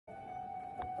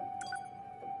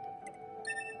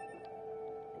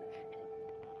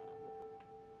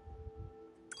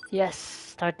Yes,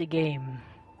 start the game.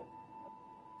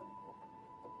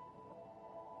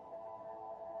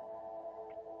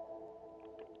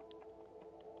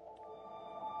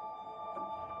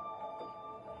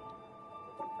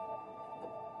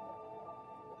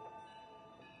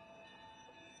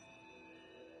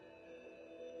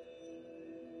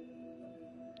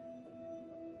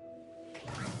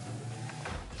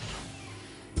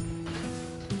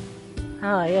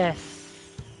 Oh, yes.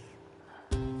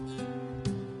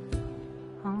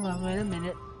 Hold on, wait a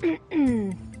minute.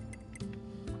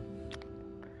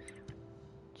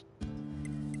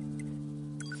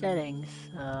 Settings.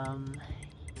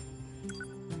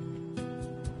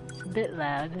 It's a bit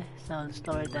loud, so I'll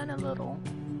slow it down a little.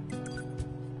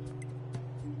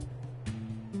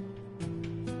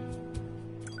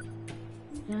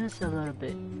 Just a little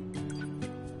bit.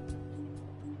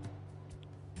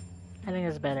 I think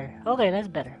that's better. Okay, that's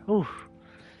better. Oof.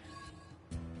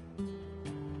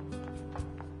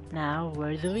 Now,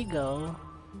 where do we go?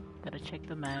 Gotta check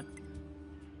the map.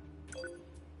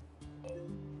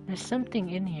 There's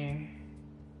something in here.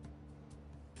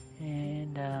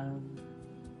 And, how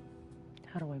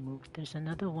do I move? There's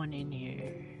another one in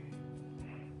here.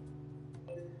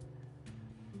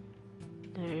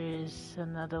 There's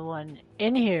another one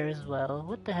in here as well.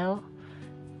 What the hell?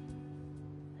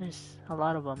 There's a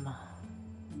lot of them.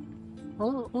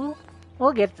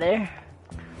 We'll get there.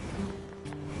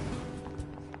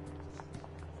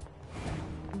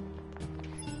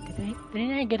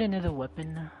 Didn't I get another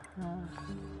weapon? I'll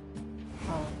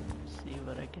see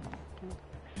what I can do.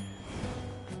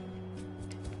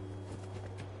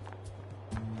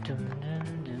 Dum,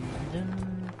 dum, dum, dum.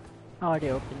 I already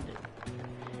opened it.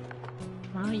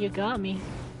 Oh, you got me.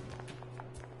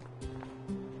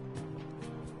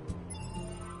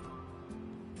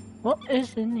 What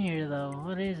is in here though?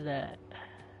 What is that?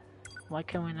 Why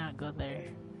can we not go there?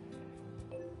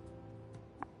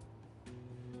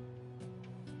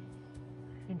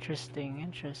 Interesting,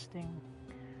 interesting.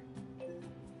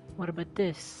 What about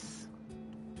this?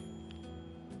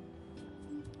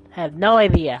 I have no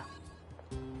idea.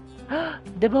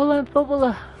 Debola and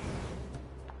Popola.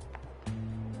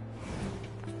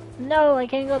 No, I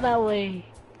can't go that way.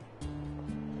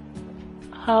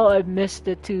 How I missed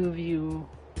the two of you.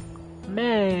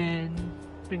 Man,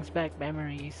 brings back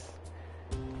memories.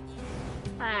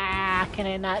 Ah, can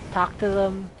I not talk to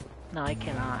them? No, I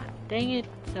cannot. Dang it,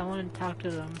 I want to talk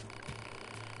to them.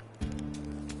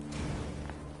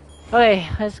 Okay,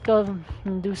 let's go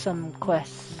and do some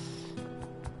quests.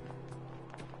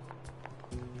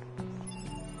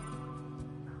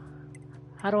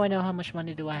 How do I know how much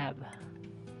money do I have?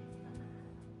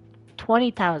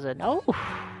 20,000. Oh!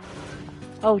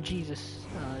 Oh, Jesus.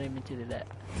 Oh, I didn't mean to do that.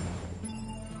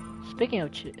 Speaking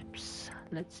of chips,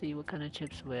 let's see what kind of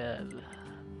chips we have.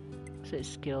 Say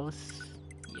skills.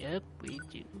 Yep, we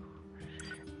do.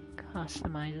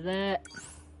 Customize that.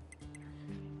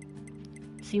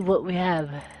 See what we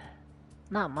have.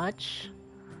 Not much.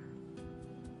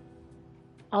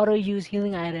 Auto use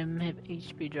healing item if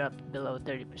HP dropped below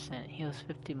 30%. Heals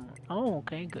 50 more. Oh,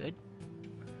 okay, good.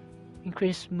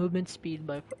 Increase movement speed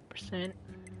by 4%.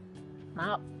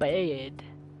 Not bad.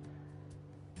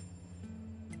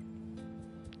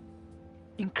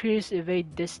 Increase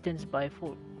evade distance by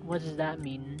 4. What does that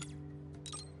mean?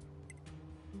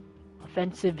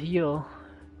 Offensive heal.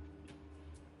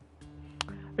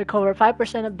 Recover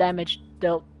 5% of damage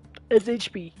dealt as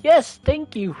HP. Yes,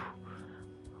 thank you.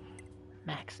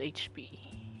 Max HP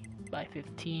by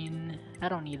 15. I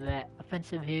don't need that.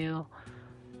 Offensive heal.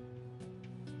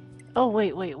 Oh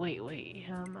wait.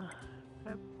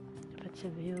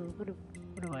 Offensive heal. What do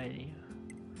I do?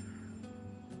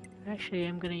 Actually,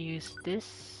 I'm gonna use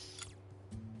this.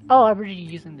 Oh, I'm already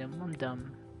using them. I'm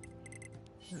dumb.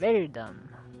 Very dumb.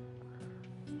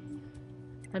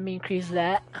 Let me increase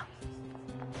that.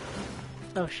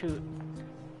 Oh shoot.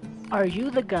 Are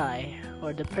you the guy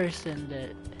or the person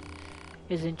that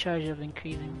is in charge of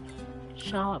increasing?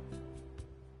 Shop.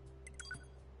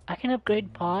 I can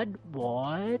upgrade pod?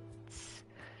 What?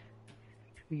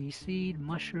 Tree seed,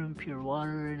 mushroom, pure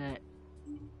water, and that.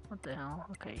 What the hell?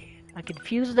 Okay. I can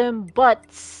fuse them, but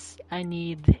I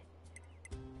need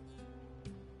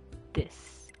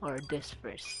this. Or this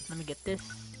first. Let me get this,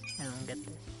 and I'll get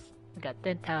this. I got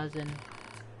 10,000.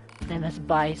 Then let's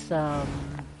buy some,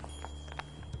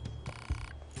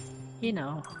 you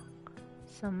know,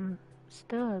 some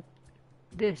stuff.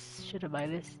 This, should I buy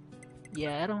this?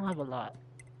 Yeah, I don't have a lot.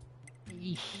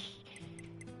 Eesh.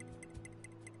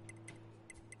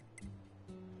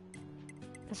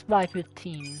 Let's buy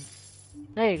 15.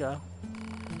 There you go.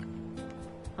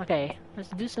 Okay, let's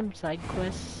do some side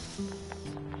quests.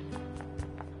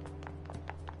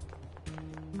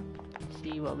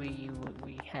 what we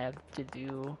have to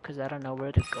do, because I don't know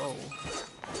where to go.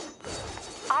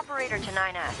 Operator to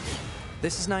 9S.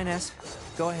 This is 9S.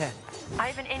 Go ahead. I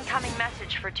have an incoming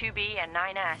message for 2B and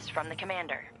 9S from the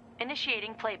commander.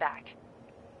 Initiating playback.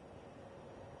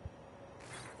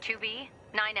 2B,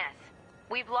 9S.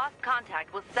 We've lost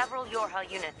contact with several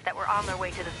Yorha units that were on their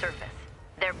way to the surface.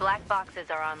 Their black boxes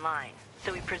are online,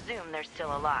 so we presume they're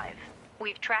still alive.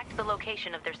 We've tracked the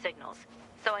location of their signals,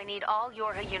 so I need all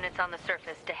Yorha units on the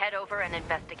surface to head over and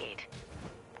investigate.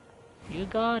 You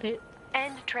got it.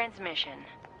 End transmission.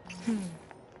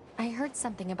 I heard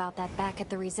something about that back at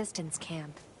the Resistance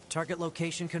camp. Target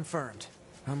location confirmed.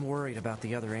 I'm worried about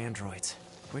the other androids.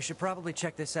 We should probably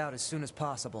check this out as soon as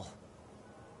possible.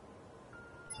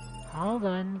 Hold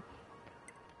on.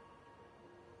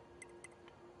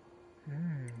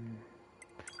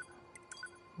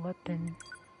 Weapon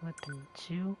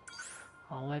 2.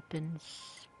 All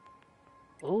weapons.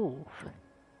 Oh.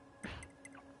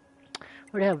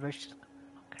 Whatever.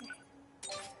 Okay.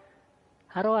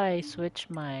 How do I switch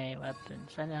my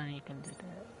weapons? I know you can do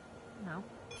that. No.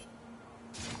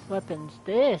 Weapons.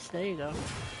 This. There you go.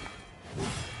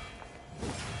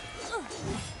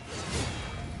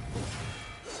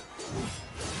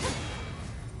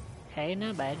 Okay,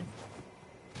 not bad.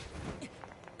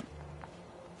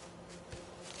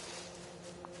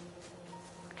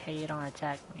 Okay, you don't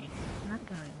attack me. I'm not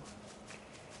going.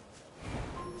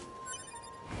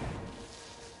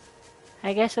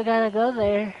 I guess I gotta go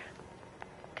there.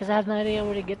 Cause I have no idea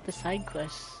where to get the side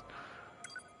quests.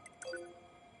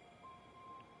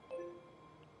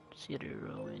 Cedar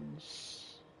Ruins.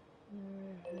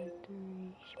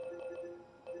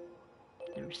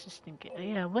 The resistant gate. Oh,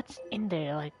 yeah, what's in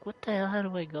there? Like, what the hell? How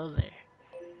do I go there?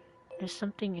 There's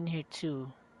something in here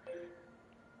too.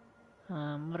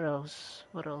 What else?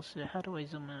 What else? How do I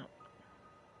zoom out?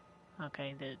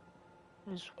 Okay,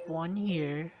 there's one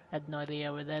here. I had no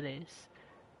idea where that is.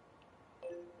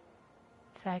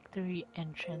 Factory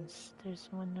entrance. There's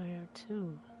one there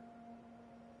too.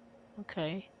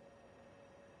 Okay.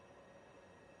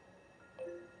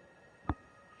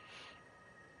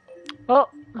 Well,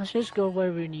 let's just go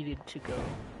where we needed to go.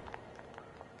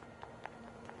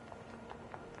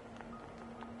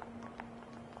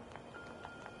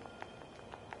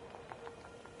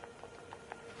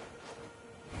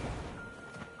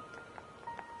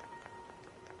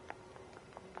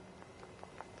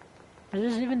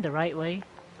 Is this even the right way?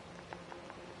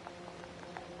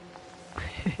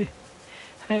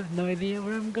 I have no idea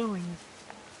where I'm going.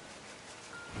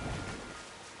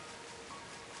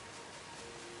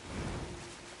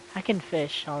 I can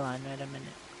fish. Hold on, wait a minute.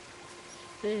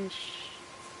 Fish.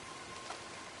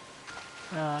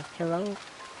 Hello?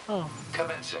 Oh.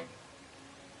 Commencing.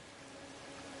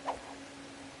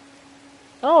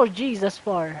 Oh, jeez, that's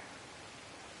far.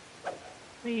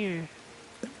 Here.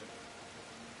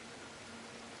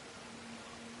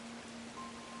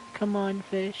 Come on,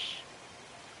 fish.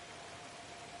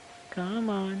 Come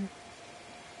on.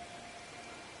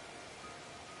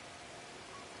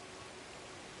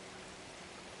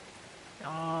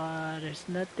 Oh, there's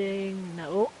nothing.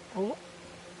 No. Oh.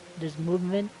 There's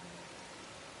movement.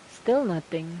 Still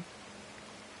nothing.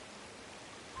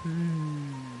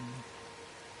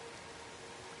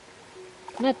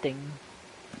 Nothing.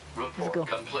 Report go.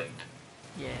 complete.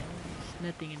 Yeah,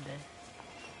 there's nothing in there.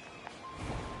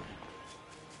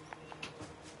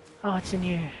 Oh, it's in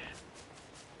here.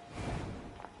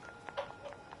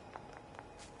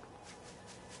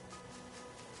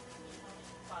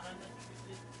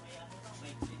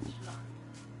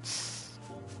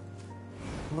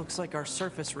 Looks like our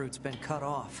surface route's been cut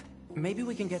off. Maybe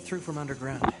we can get through from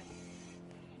underground.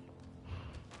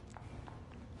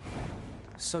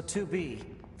 So 2B,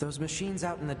 those machines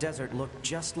out in the desert look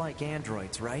just like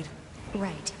androids, right?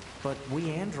 Right. But we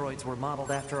androids were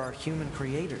modeled after our human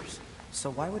creators. So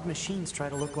why would machines try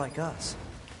to look like us?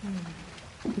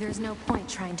 There's no point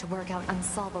trying to work out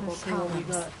unsolvable Let's see what we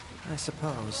problems. got. I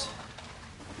suppose.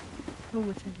 Oh,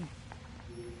 what's in here?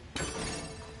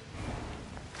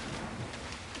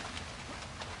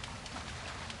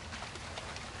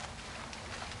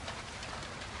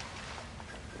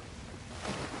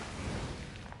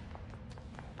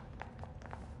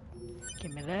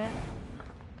 Give me that.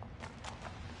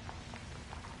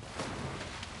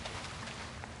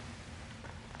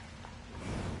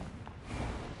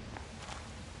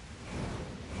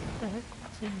 What the heck?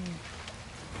 What's in here?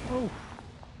 Oh!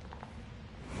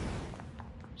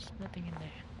 There's nothing in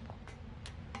there.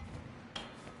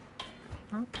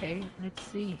 Okay, let's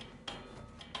see.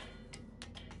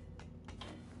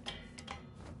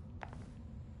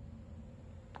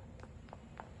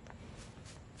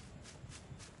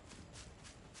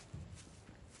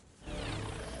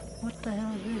 What the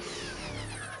hell is this?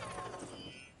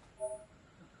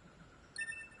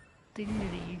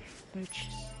 Dignity.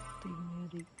 Purchase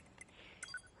dignity.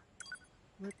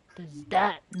 What does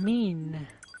that mean?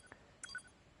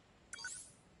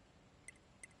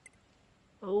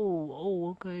 Oh,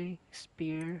 okay.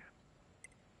 Spear.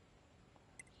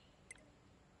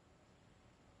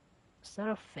 Is that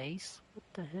a face? What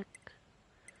the heck?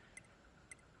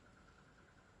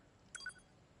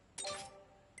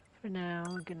 For now,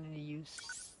 we're gonna use,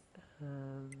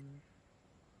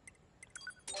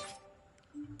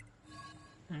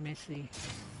 let me see.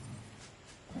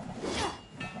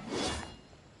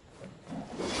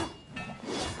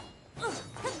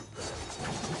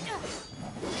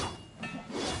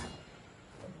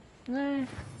 Nah,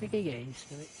 we can get used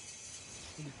to it.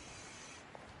 See.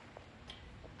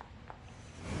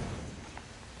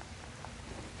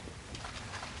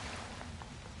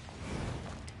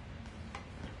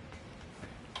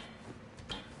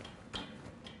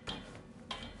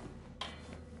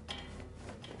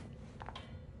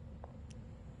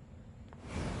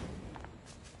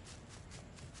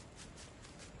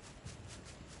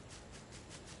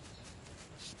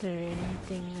 Is there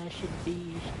anything that should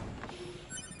be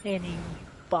any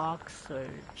box or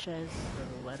chest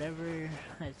or whatever?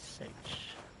 Let's search.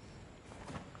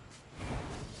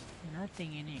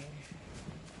 Nothing in here.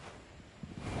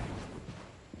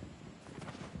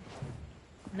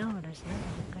 No, there's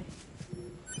nothing.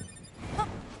 Okay.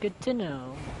 Good to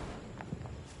know.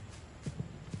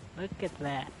 Look at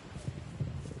that.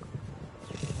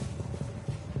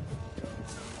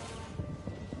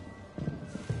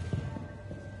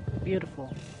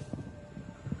 Beautiful.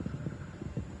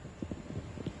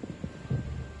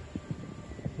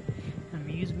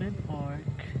 Amusement park.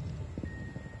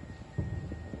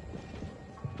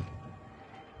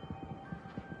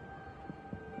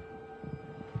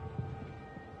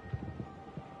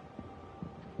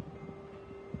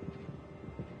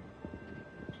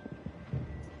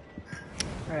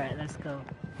 Alright, let's go.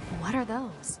 What are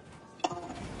those?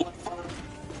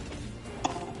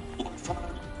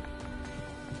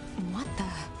 What the?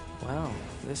 Wow,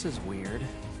 this is weird.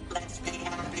 Let's be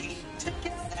happy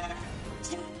together,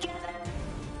 together.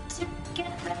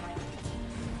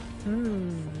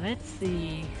 Let's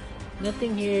see.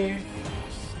 Nothing here.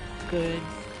 Good.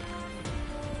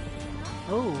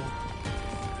 Oh.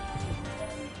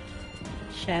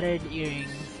 Shattered earrings.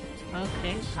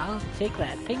 Okay, I'll take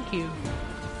that. Thank you.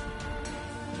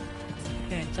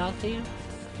 Can I talk to you?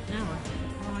 No.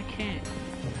 Oh, I can't.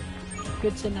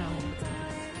 Good to know.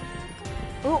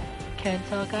 Oh, can't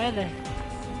talk either.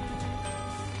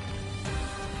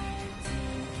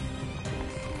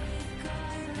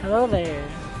 Hello there.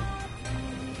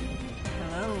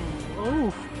 Hello. Oh.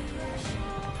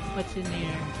 What's in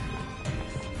here?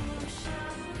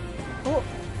 Oh.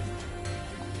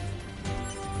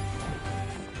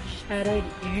 Shattered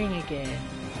earring again.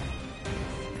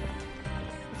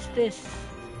 What's this?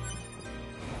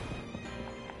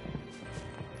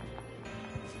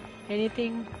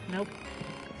 Anything? Nope.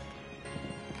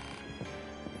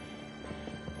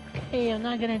 Okay, I'm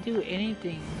not gonna do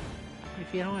anything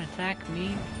if you don't attack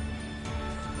me.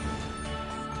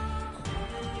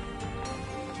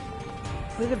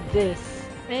 Look at this.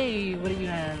 Hey, what do you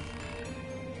have?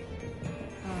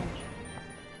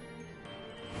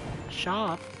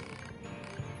 Shop.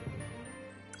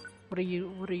 What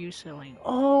are you selling?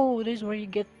 Oh, this is where you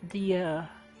get the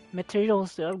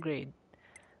materials to upgrade.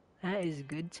 That is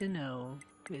good to know.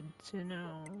 Good to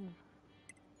know.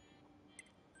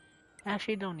 I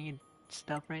actually don't need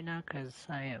stuff right now because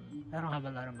I don't have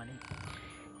a lot of money.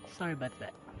 Sorry about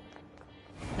that.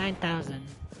 9,000.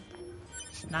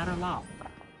 It's not a lot.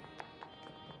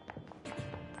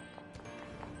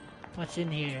 What's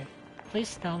in here?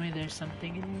 Please tell me there's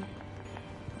something in here.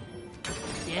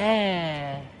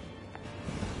 Yeah.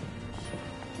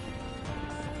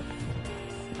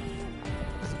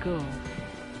 Let's go.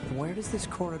 Where does this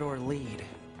corridor lead?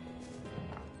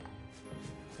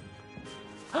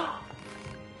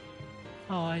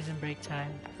 Oh, it's in break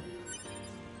time.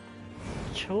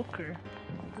 Choker.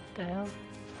 What the hell?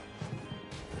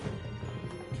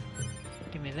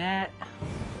 Give me that.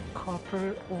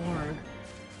 Copper ore.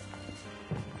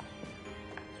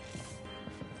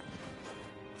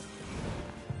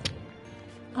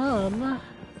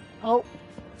 Oh.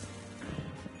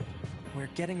 We're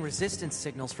getting resistance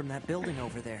signals from that building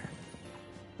over there.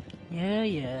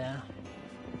 Yeah.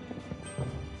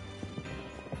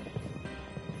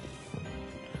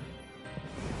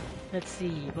 Let's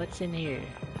see, what's in here?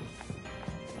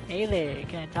 Hey there,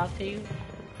 can I talk to you?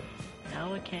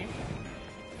 No, I can't.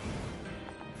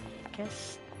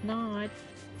 Guess not.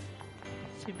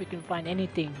 See if we can find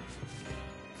anything.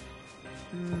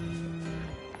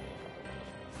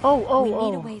 Oh, oh, We need a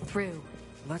oh. way through.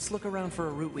 Let's look around for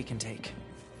a route we can take.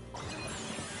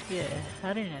 Yeah,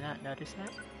 how did I not notice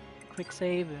that? Quick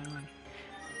save and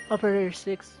Operator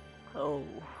 6. Oh,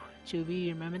 Chubby,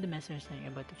 remember the message saying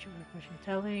about the sugar question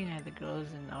telling? I had the girls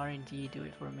in R&D do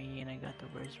it for me, and I got the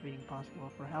worst reading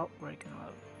possible for help working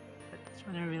love. But that's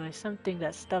when I realized something.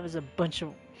 That stuff is a bunch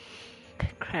of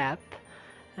crap.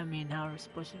 I mean, how are we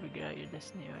supposed to figure out your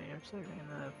destiny while you're observing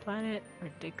another planet?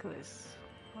 Ridiculous.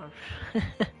 Or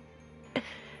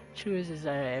chooses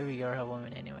every Yorha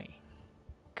woman anyway.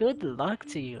 Good luck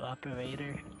to you,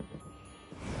 operator.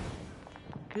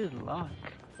 Good luck.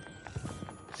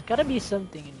 There's gotta be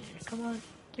something in here. Come on,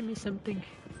 give me something.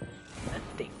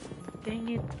 Nothing. Dang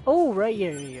it. Oh, right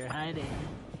here, you're hiding.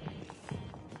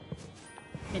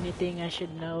 Anything I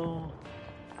should know?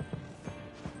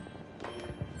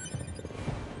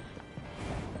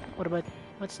 What about,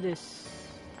 what's this?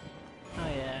 Oh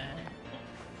yeah.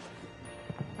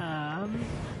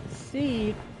 See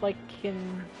if I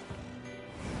can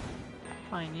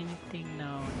find anything.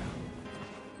 No, no.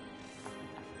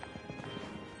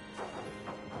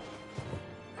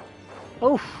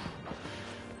 Oh!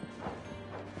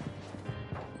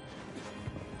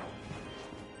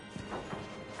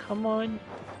 Come on.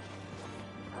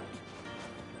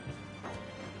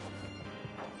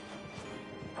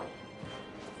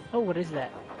 Oh, what is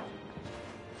that?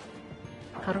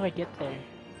 How do I get there?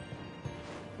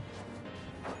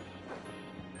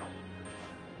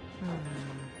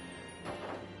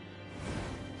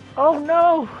 Oh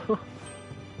no!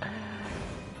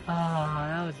 Ah,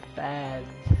 that was bad.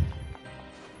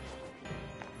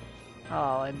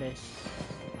 Oh, I missed.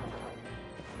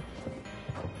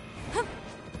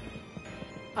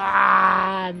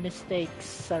 Ah,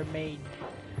 mistakes are made.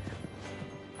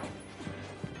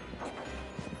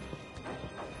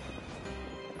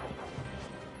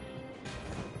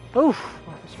 Oof!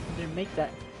 Oh, I didn't make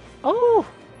that. Oh!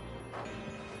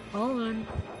 Hold on.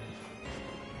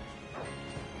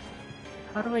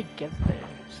 How do I get there?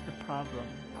 That's the problem.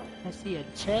 I see a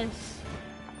chest.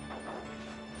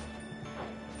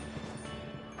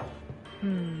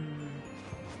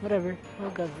 Whatever. We'll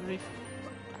go through it.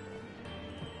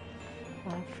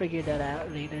 I'll figure that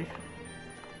out later.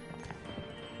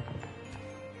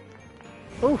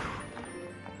 Oof!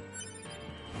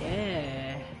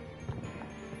 Yeah!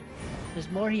 There's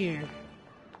more here.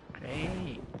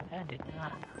 Great. I did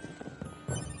not.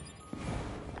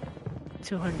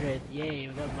 200. Yay,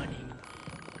 we got money.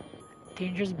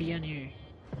 Dangers beyond here.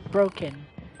 Broken.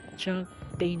 Junk.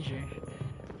 Danger.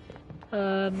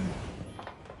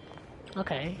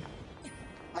 Okay.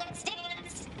 Let's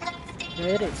dance. Let's dance.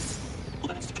 There it is.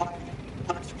 Let's play.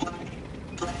 Let's play.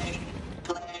 Play.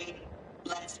 Play.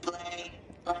 Let's play.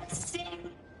 Let's sing.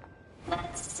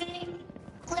 Let's sing.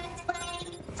 Let's play.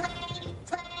 Play.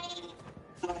 Play.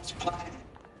 Let's play.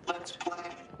 Let's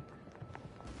play.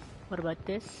 What about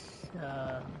this?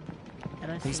 I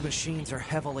don't These see. machines are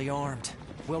heavily armed.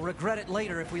 We'll regret it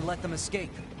later if we let them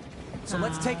escape. So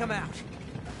let's take them out.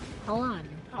 Hold on.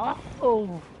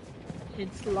 Oh!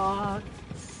 It's locked.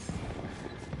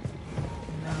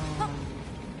 No.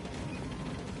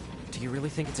 Do you really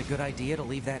think it's a good idea to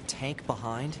leave that tank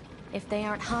behind? If they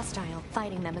aren't hostile,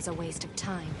 fighting them is a waste of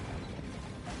time.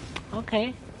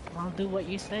 Okay. I'll do what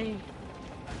you say.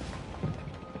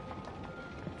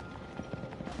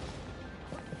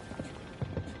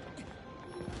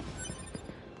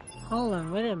 Hold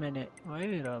on, wait a minute.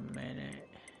 Wait a minute.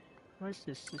 Where's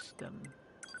the system?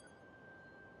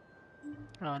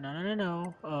 Oh,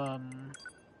 no.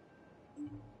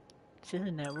 Is this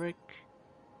a network?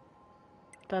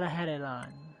 Thought I had it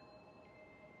on.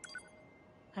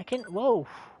 I can. Whoa!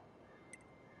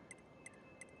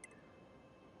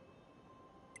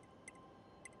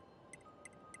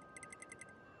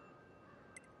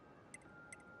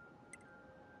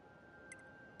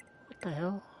 What the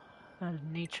hell? A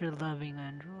nature-loving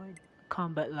android.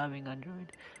 Combat-loving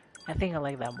android. I think I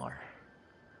like that more.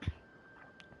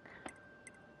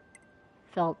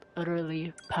 Felt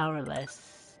utterly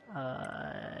powerless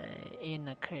in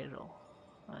a cradle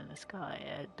in the sky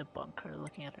at the bunker,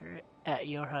 looking at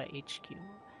Yorha HQ.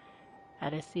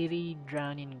 At a city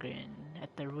drowned in grin,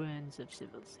 at the ruins of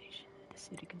civilization. The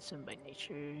city consumed by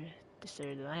nature,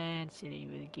 deserted land, city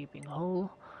with a gaping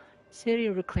hole, city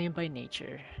reclaimed by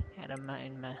nature, at a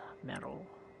mountain metal.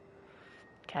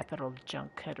 Capital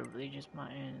junk at a religious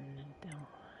mountain.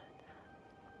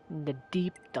 In the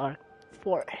deep dark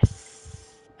forest.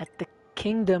 At the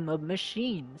kingdom of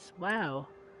machines. Wow.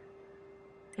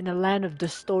 In a land of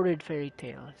distorted fairy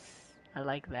tales. I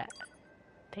like that.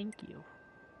 Thank you.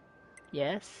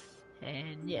 Yes,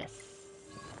 and yes.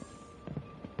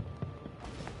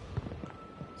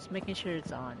 Just making sure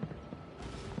it's on.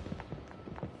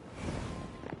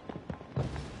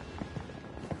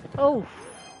 Oh!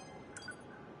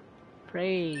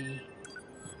 Pray.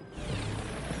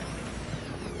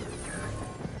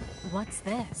 What's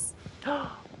this?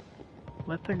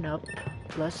 Weapon up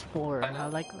 +4. I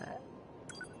like that.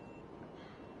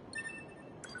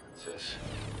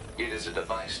 It is a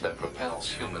device that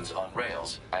propels humans on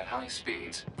rails at high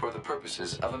speeds for the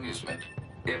purposes of amusement.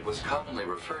 It was commonly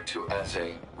referred to as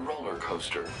a roller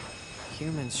coaster.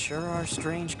 Humans sure are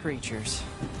strange creatures.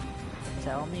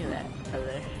 Tell me that,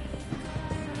 brother.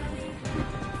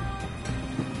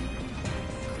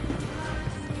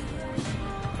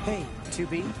 Hey,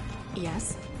 2B?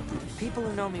 Yes? People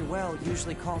who know me well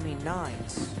usually call me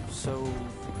Nines, so...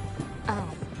 Oh.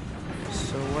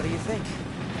 So what do you think?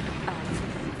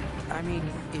 I mean,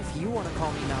 if you want to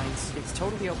call me Nines, it's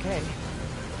totally okay.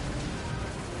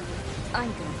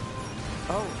 I'm good.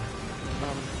 Oh,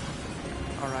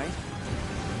 alright.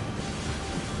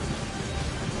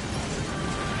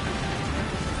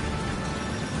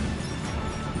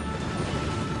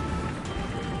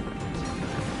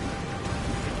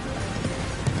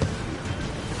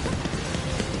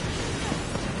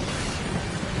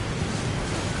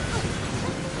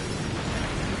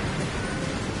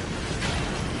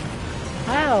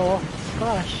 Ow!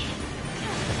 Gosh.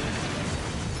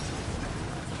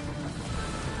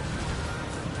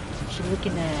 What you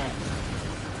looking at?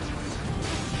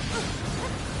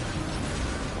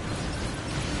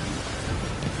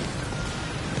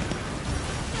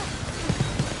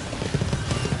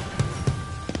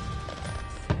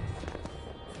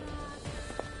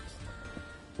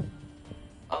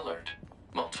 Alert.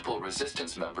 Multiple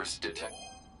resistance members detected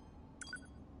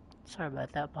Sorry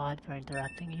about that, bot, for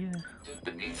interrupting you.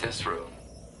 beneath this room.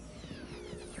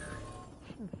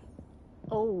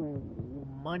 Oh,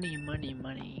 money, money,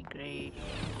 money. Great.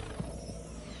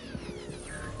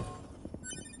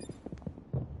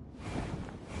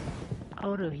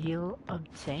 Auto heal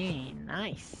obtain.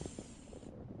 Nice.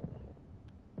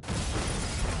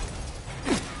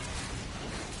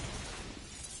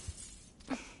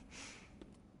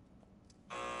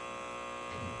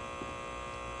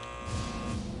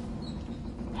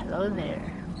 Hello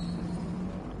there.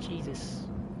 Jesus.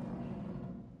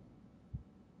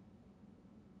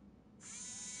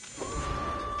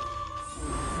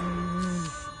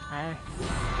 Hi.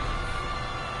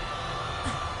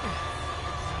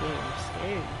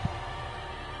 Scary.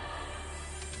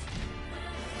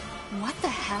 What the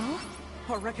hell?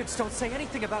 Our records don't say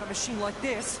anything about a machine like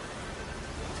this.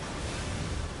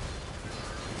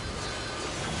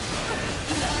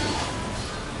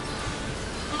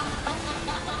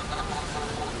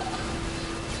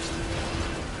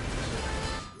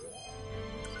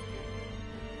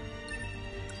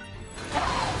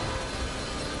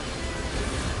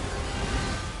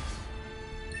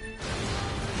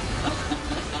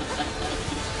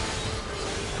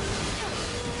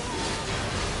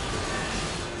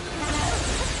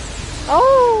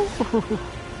 Oh!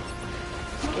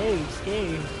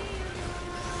 Scary.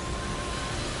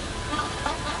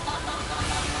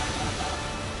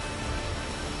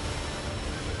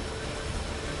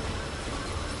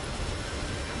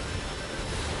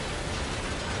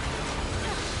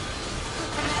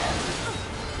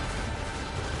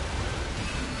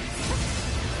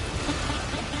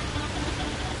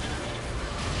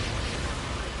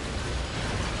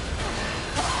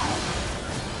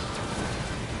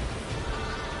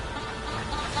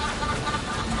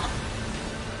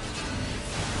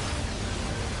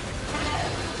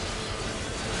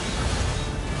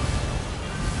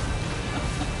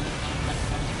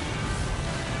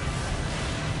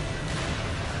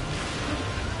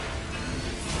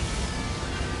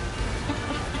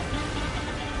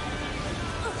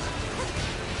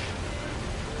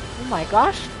 Oh my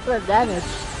gosh, what damage.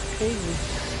 Crazy.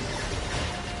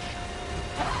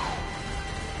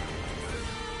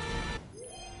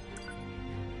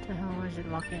 What the hell was it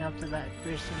locking up to that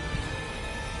person?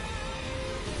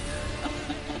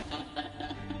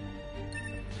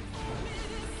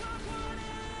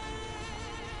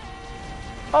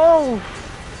 Oh!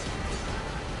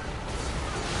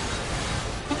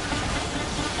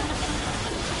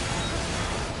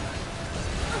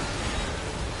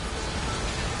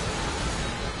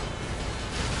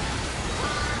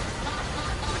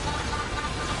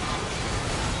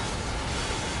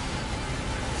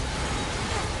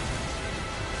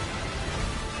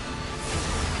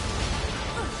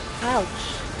 Ouch.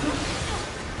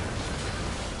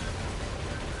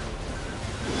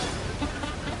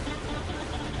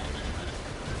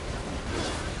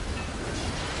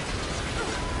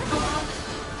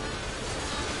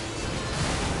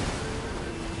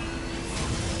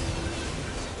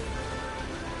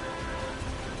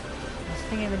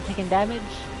 even taking damage.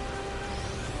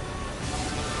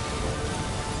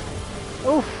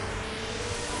 Oof.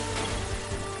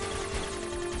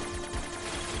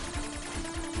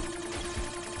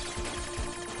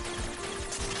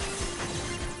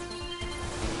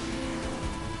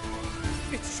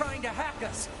 It's trying to hack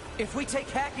us. If we take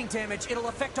hacking damage, it'll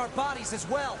affect our bodies as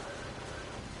well.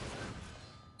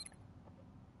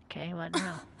 Okay, what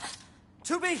now?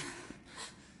 2B!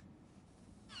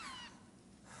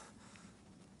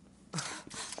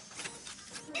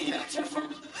 Beautiful.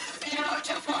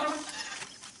 Beautiful.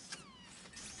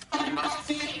 I must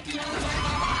be beautiful.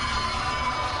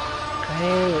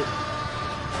 Great.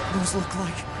 Those look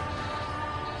like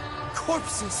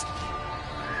corpses.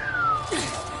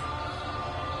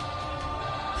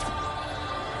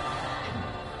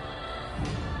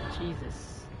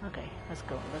 Jesus. Okay, let's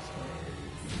go. Let's go.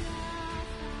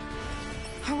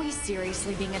 Are we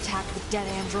seriously being attacked with dead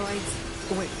androids?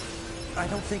 Wait, I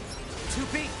don't think...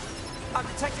 2B! I'm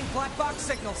detecting black box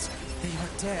signals. They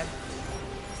aren't dead.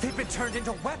 They've been turned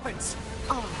into weapons.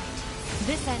 All right.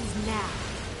 This ends now.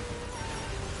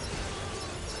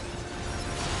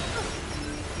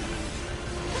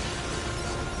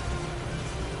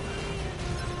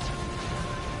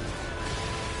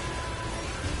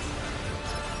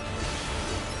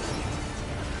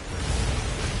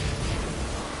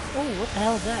 Oh, what the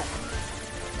hell is that?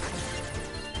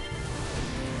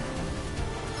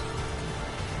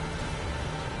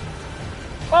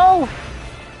 Oh!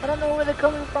 I don't know where they're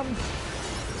coming from.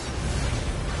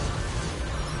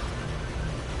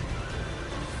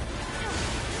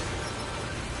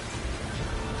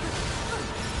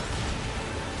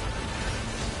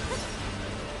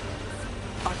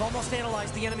 I've almost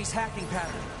analyzed the enemy's hacking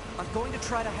pattern. I'm going to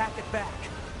try to hack it back.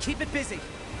 Keep it busy.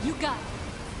 You got it.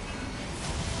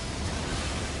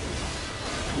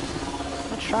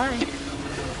 I'll try.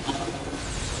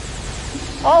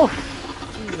 Oh!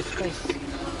 Jesus Christ.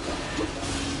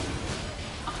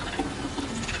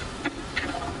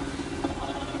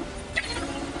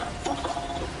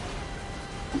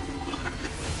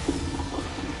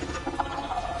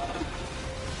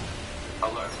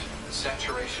 Alert.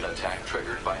 Saturation attack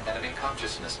triggered by enemy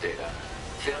consciousness data.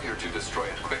 Failure to destroy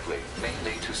it quickly may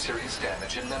lead to serious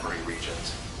damage in memory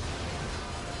regions.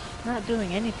 Not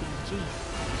doing anything, jeez.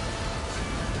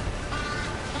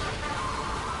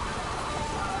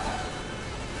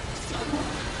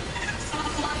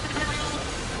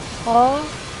 Oh,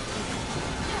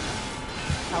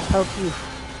 I'll help you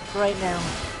right now.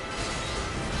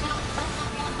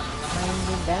 Am I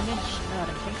doing damage? No, I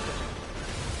don't think so.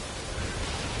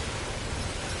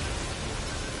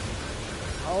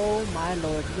 Oh my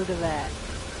lord, look at that.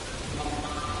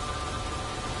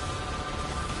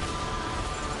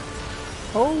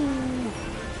 Oh!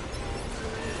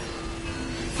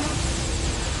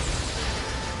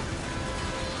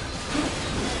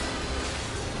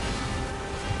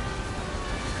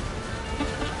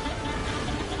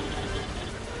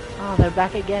 Oh, they're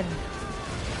back again.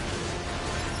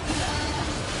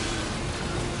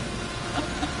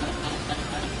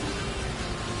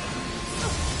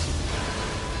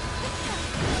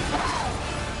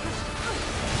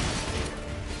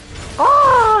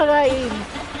 Oh, that aim.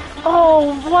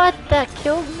 Oh, what? That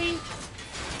killed me?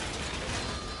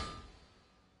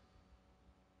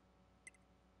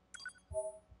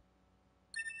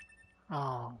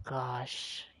 Oh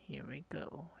gosh. Here we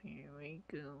go. Here we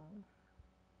go.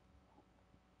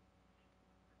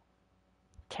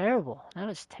 Terrible. That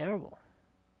was terrible.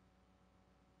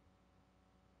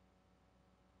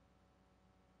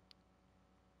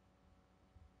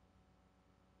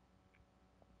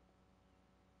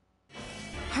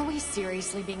 Are we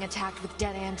seriously being attacked with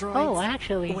dead androids? Oh,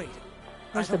 actually. Wait.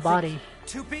 Where's I the don't body?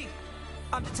 think... 2B!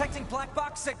 I'm detecting black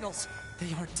box signals.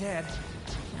 They aren't dead.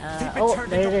 Uh, They've been oh,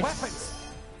 turned there into it is. weapons.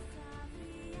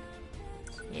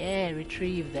 Yeah,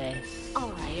 retrieve this.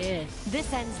 All right. Yes.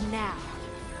 This ends now.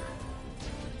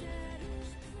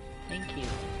 Thank you.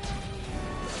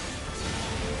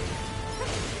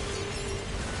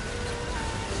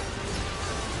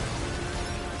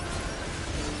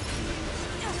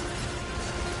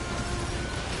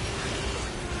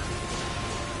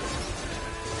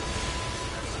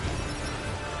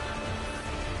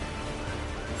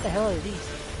 What the hell are these?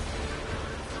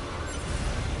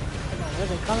 I don't know where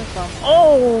they're coming from.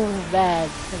 Oh, bad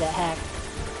for that hack.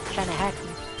 Trying to hack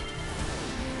me.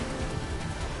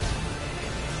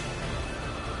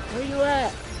 Where you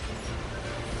at?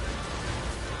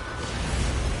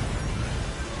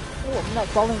 Oh, I'm not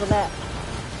falling for that.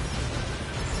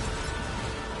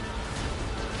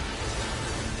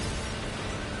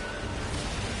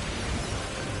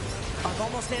 I've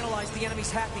almost analyzed the enemy's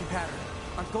hacking pattern.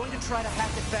 I'm going to try to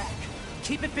hack it back.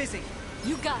 Keep it busy.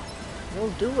 You got it.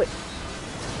 We'll do it.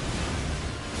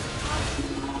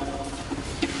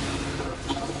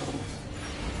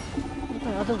 Where's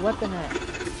my other weapon at?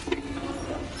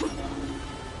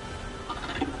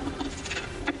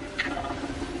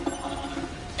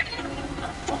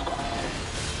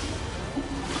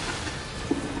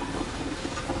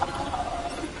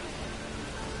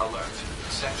 Alert.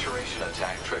 Saturation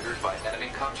attack triggered by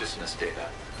enemy consciousness data.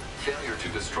 Failure to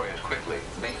destroy it quickly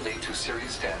may lead to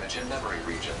serious damage in memory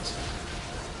regions.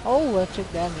 Oh, I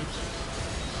took damage.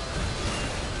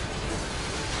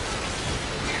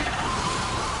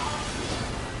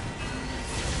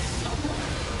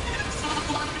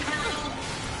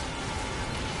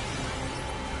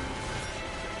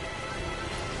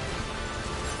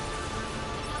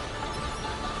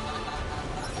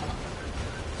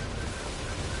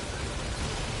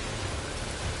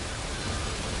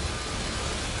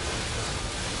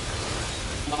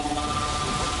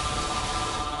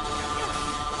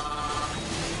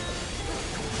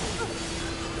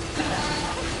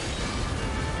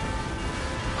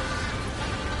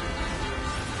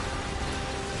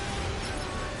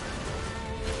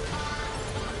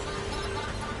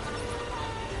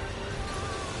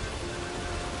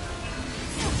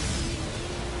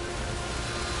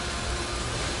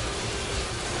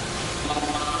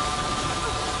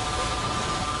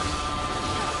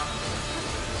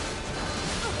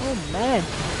 Oh man.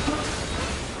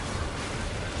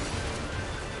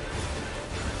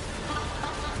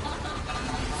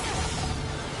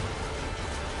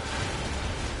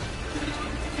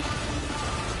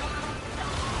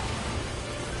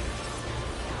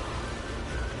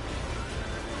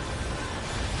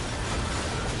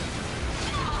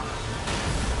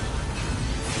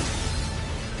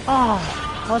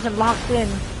 Oh, I wasn't locked in.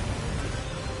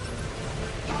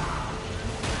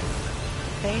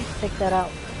 Okay, take that out.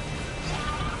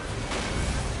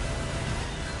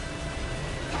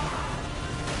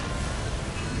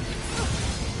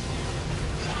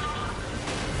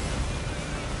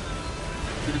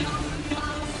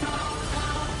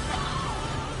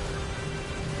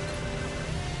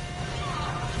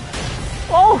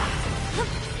 Oh!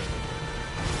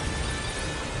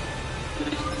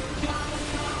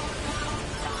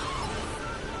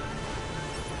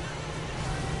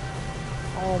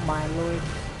 Oh my lord.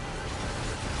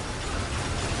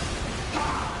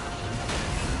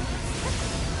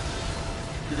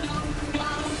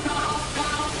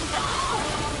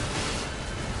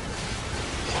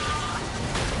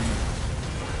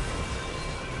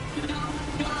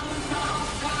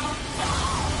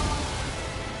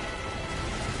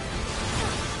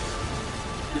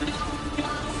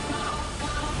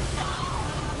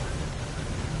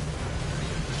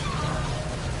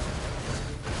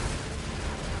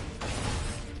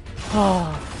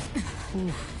 Oh.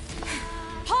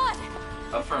 Pod!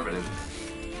 Affirmative.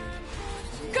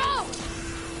 Go!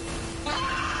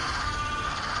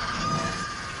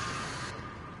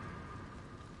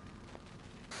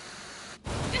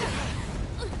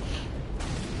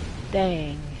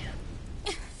 Dang.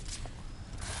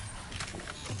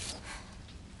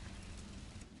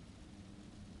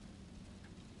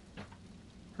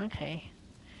 Okay.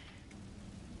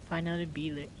 Finally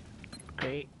beat it.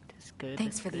 Great. That's good.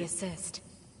 Thanks That's for the good. assist.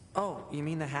 Oh, you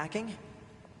mean the hacking?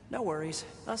 No worries.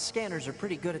 Us scanners are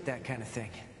pretty good at that kind of thing.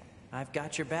 I've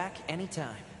got your back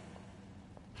anytime.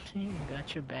 You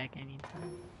got your back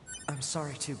anytime. I'm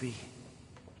sorry, 2B.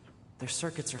 Their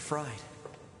circuits are fried.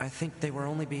 I think they were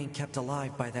only being kept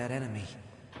alive by that enemy.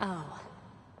 Oh.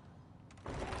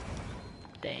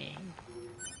 Dang.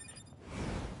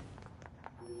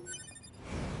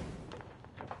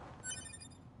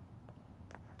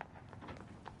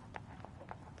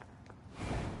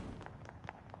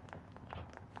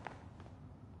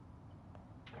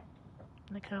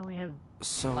 Look how we have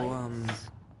So, lights.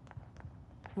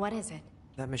 What is it?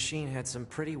 that machine had some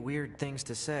pretty weird things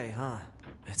to say, huh?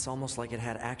 It's almost like it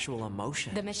had actual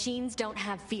emotion. The machines don't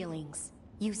have feelings.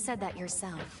 You said that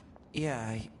yourself.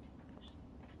 Yeah,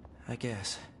 I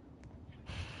guess.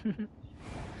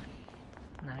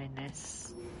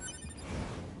 Nice.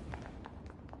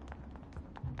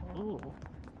 Ooh.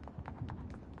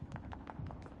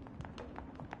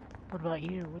 What about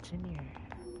you? What's in here?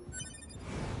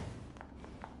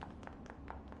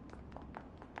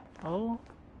 Oh?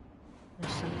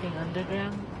 There's something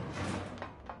underground?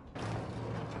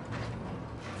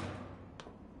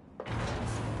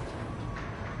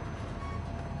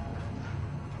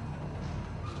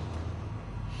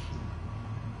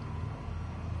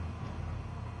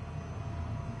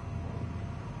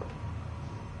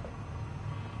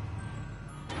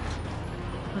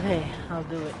 Okay, I'll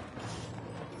do it.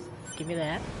 Give me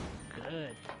that.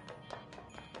 Good.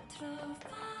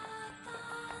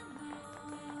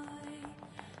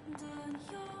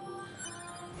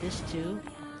 This too,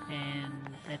 and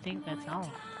I think that's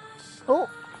all. Oh!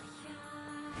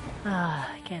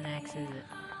 I can't access it.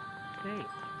 Great.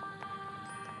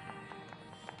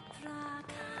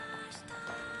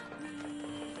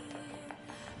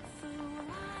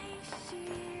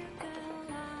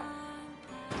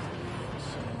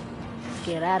 Let's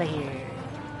get out of here.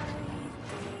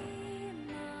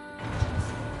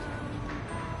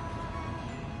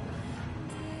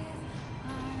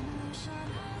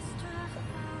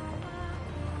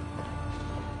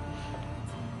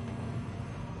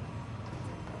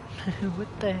 What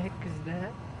the heck is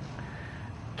that?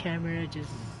 Camera just,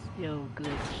 yo,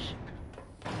 glitch.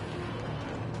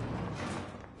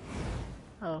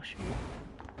 Oh shoot.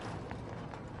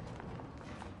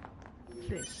 What's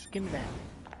this? Give me that.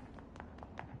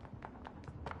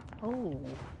 Oh,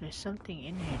 there's something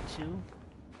in here too.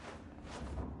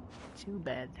 Too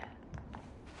bad.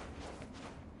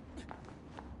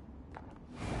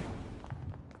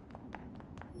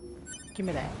 Give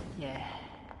me that. Yeah.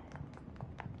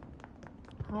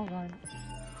 Hold on. Is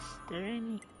there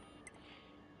any?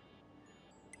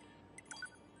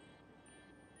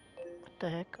 What the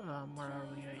heck? Where are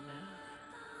we right now?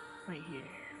 Right here.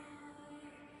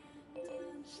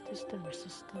 Is this the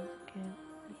resistant again?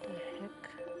 What the heck?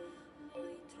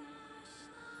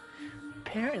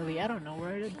 Apparently, I don't know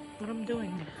what I'm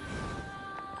doing.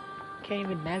 Can't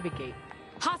even navigate.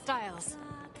 Hostiles!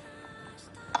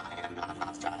 I am not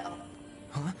hostile.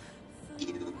 Huh?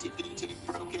 You defeated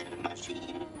Broken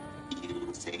Machine.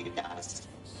 You saved us.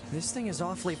 This thing is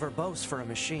awfully verbose for a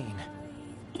machine.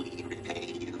 We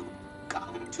repay you.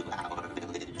 Come to our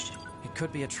village. It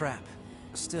could be a trap.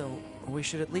 Still, we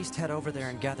should at least head over there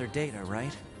and gather data,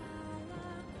 right?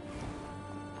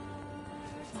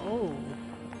 Oh.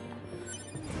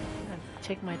 I'll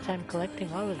take my time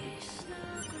collecting all of these.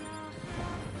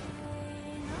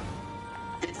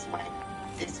 This way.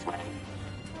 This way.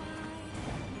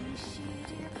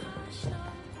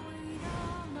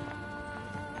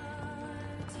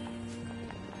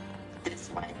 This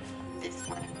way. This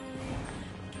way.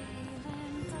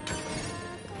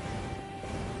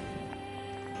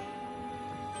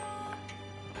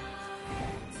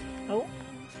 Oh.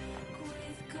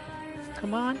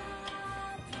 Come on.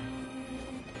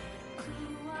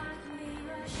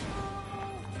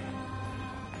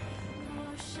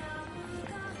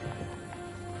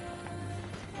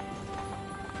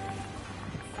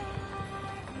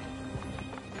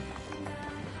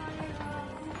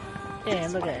 Yeah,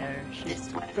 look at her. She's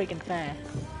freaking fast.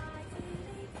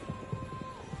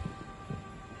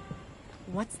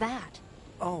 What's that?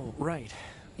 Oh, right.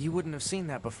 You wouldn't have seen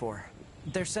that before.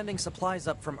 They're sending supplies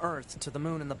up from Earth to the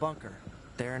moon and the bunker.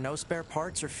 There are no spare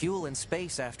parts or fuel in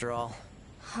space, after all.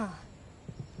 Huh.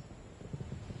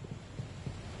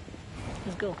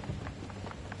 Let's go.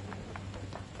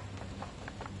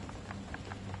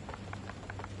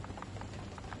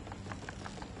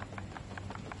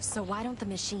 So why don't the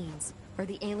machines, or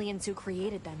the aliens who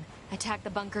created them, attack the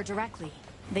bunker directly?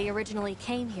 They originally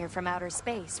came here from outer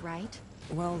space, right?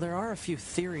 Well, there are a few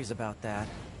theories about that,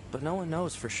 but no one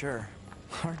knows for sure.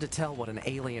 Hard to tell what an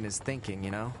alien is thinking,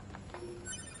 you know?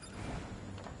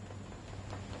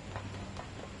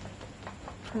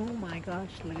 Oh my gosh,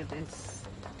 look at this.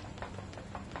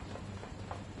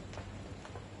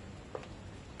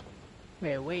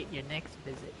 Wait, your next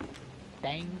visit.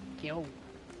 Thank you.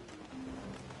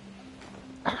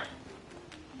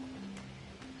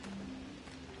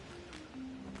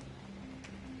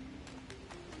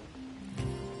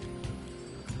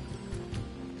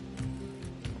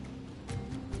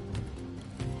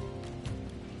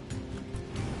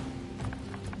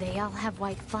 They all have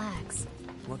white flags.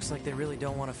 Looks like they really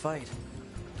don't want to fight.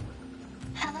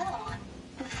 Hello.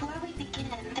 Before we begin,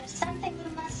 there's something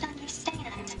you must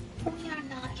understand. We are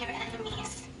not your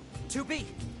enemies. 2B!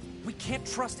 We can't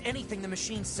trust anything the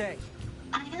machines say.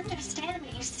 I understand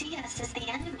that you see us as the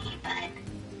enemy, but...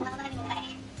 Well,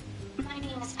 anyway. My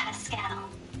name is Pascal.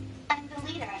 I'm the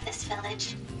leader of this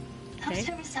village. Those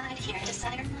who reside here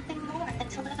desire nothing more than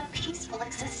to live a peaceful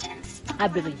existence. I Look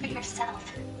around believe for you.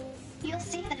 yourself. You'll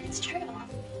see that it's true.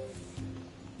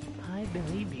 I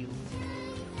believe you.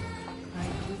 I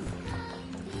do.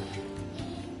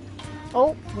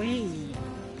 Oh, wait.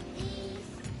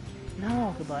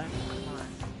 No, goodbye.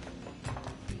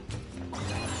 Come on.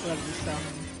 Love this song.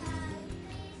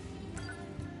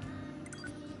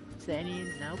 Is there any?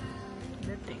 Nope.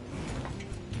 Nothing.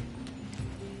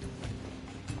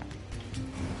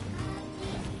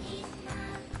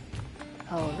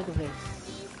 Oh, look at this.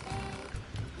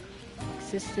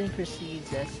 Existence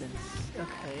precedes essence.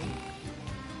 Okay.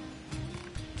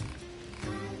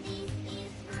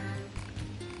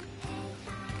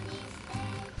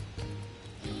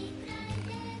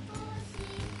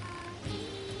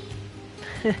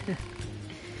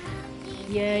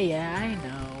 Yeah, I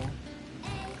know.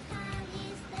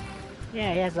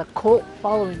 Yeah, he has a cult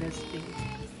following this thing.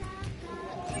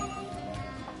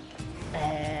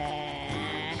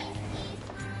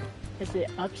 Is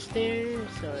it upstairs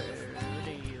or what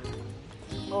are you?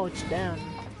 Oh, it's down.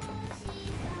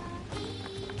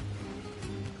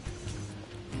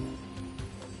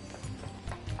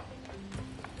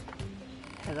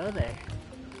 Hello there.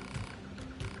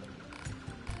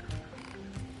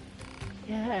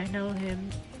 Yeah, I know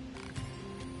him.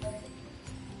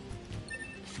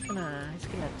 He's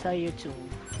gonna tell you to.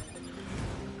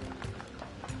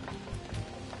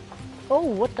 Oh,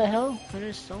 what the hell?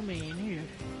 There's so many in here.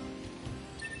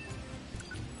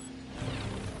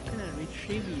 I'm gonna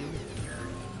retrieve you.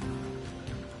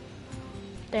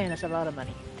 Dang, that's a lot of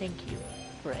money. Thank you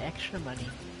for extra money.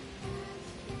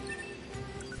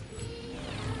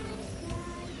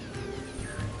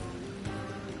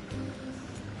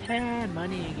 Ah,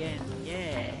 money again.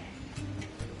 Yeah.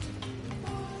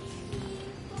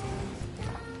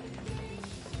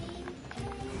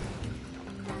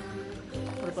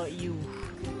 What about you?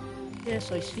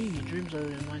 Yes, I see. Your dreams are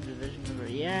in one division number.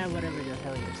 Yeah, whatever the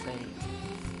hell you're saying.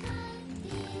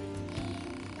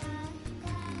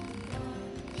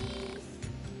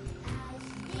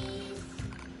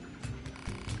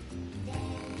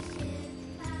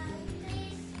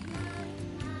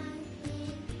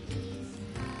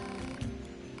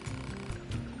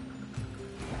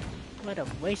 What a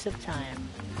waste of time.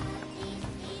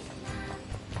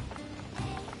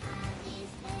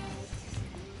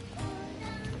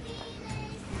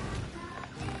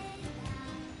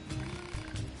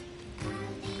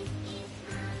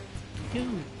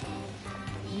 Dude,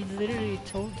 he literally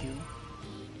told you.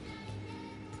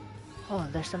 Oh,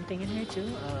 there's something in here too?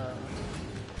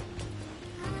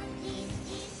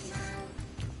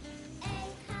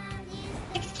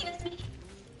 Excuse me.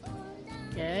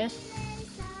 Yes.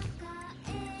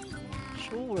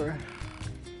 Sure.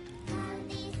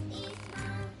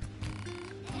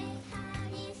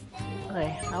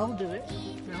 Okay, I'll do it.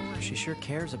 No worries. She sure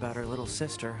cares about her little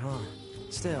sister, huh?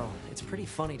 Still, it's pretty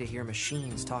funny to hear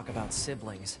machines talk about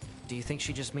siblings. Do you think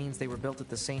she just means they were built at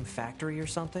the same factory or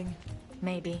something?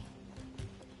 Maybe.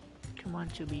 Come on,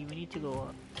 Tubi, we need to go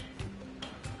up.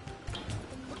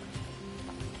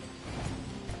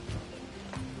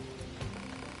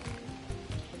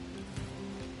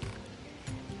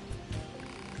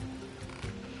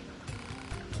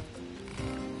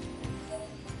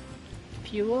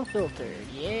 Fuel filter,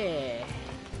 yeah.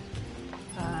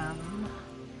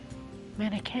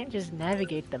 Man, I can't just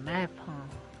navigate the map, huh?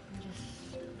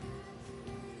 Just...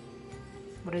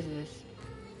 What is this?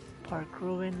 Park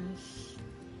Ruins.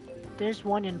 There's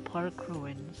one in Park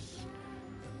Ruins.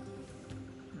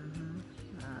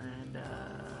 And,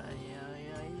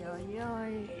 yeah.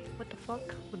 What the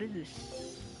fuck? What is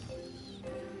this?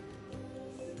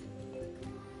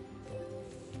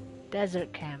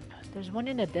 Desert camp. There's one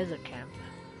in a desert camp.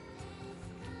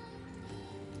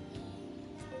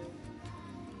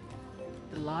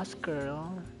 The Lost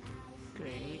Girl.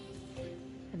 Great.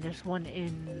 And there's one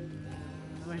in...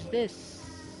 Where's this?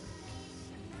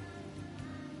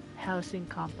 Housing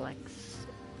complex.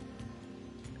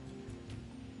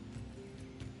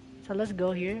 So let's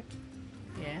go here.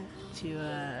 Yeah.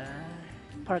 To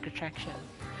park attraction.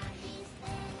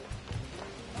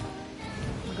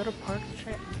 We'll go to park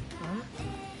attraction.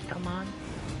 Come on.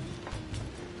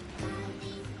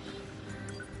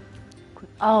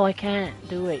 Oh, I can't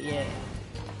do it yet.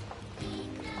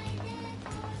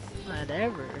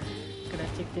 Whatever. Gonna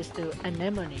take this to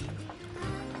Anemone.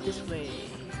 This way.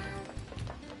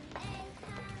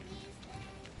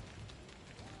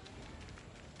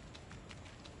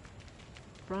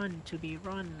 Run, to be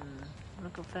run.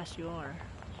 Look how fast you are.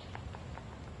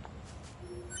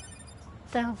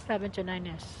 What the hell happened to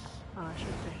 9S? Oh, I should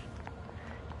there.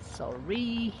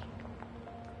 Sorry.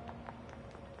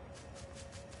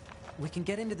 We can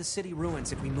get into the city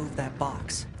ruins if we move that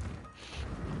box.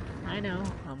 I know,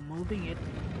 I'm moving it.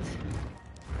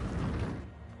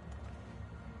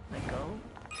 Let go.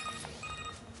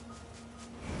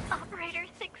 Operator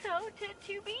 60 to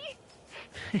 2B.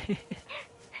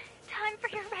 Time for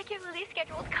your regularly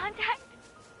scheduled contact.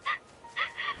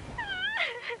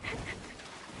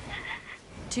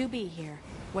 2B here.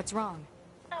 What's wrong?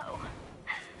 Oh.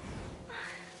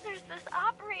 There's this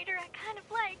operator I kind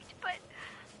of liked, but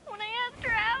when I asked her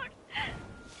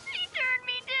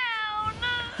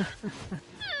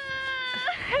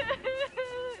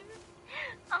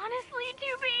Honestly,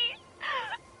 2B,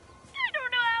 I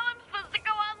don't know how I'm supposed to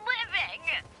go on living.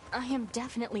 I am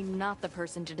definitely not the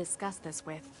person to discuss this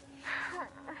with.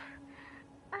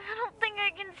 I don't think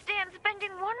I can stand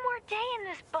spending one more day in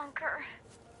this bunker.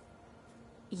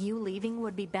 You leaving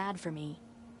would be bad for me.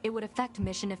 It would affect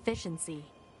mission efficiency.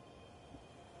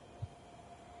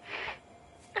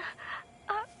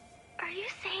 Are you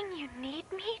saying you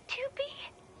need me, 2B?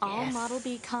 All Yes. Model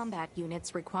B combat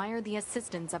units require the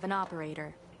assistance of an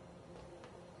operator.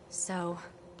 So,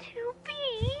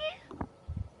 2B?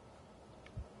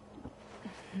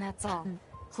 that's all.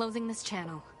 Closing this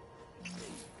channel.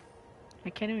 I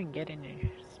can't even get in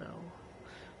there, so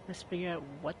let's figure out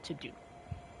what to do.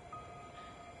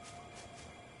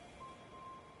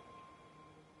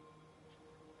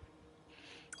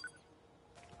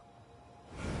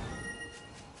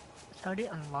 So how do you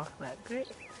unlock that? Great.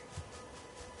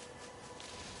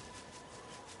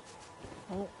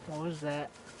 Oh, what was that?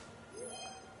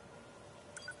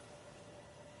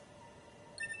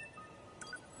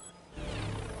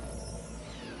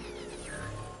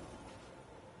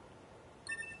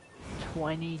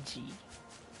 $20G.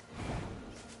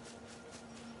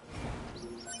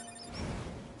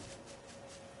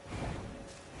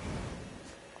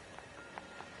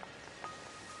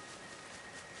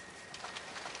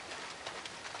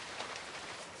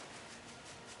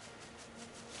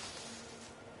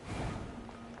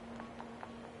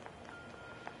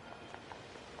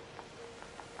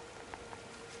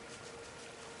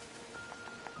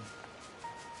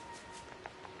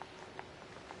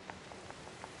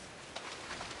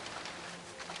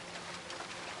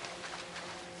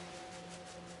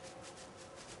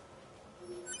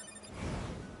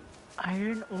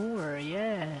 Iron ore,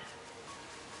 yeah.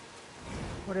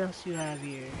 What else you have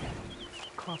here?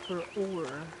 Copper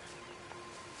ore.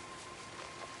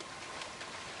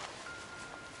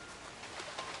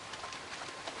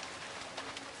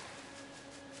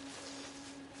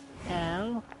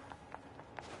 Now.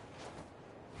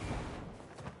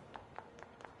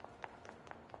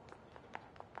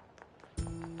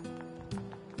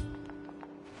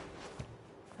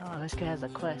 Oh, this guy has a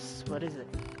quest. What is it?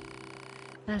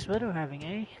 Nice weather we're having,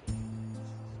 eh?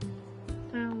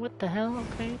 What the hell?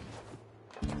 Okay.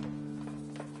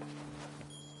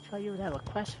 Thought you would have a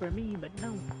quest for me, but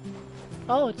no.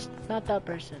 Oh, it's not that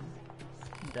person.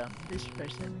 Dumb. This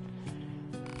person.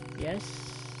 Yes.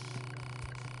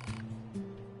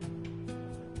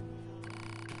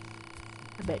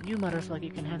 I bet you motorcycle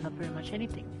you can handle pretty much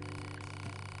anything.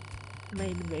 I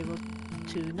might even be able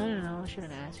to. No, I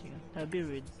shouldn't ask you. That would be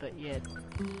rude, but yet.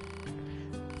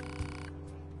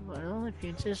 Well, if you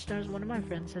insist, there's one of my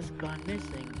friends has gone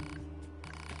missing.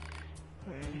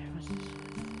 Where was this?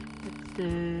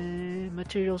 The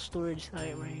material storage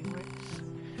site where he works.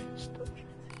 Storage.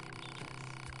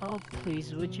 Oh,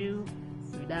 please, would you?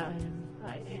 Without him,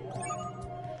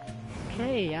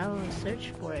 Okay, I'll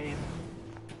search for him.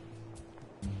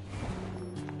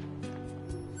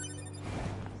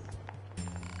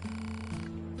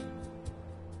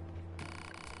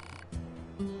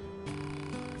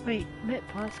 Wait, met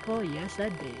Pascal? Yes, I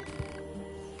did.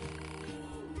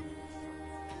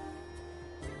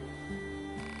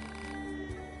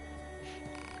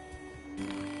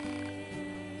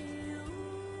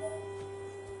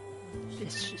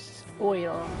 It's just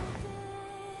oil.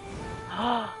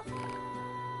 I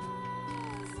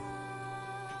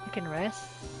can rest?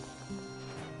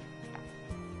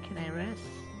 Can I rest?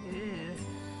 Yeah.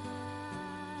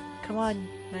 Come on,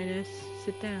 Linus,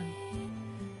 sit down.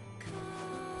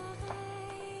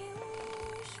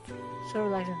 So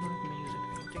relaxing with music,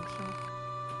 don't you think so?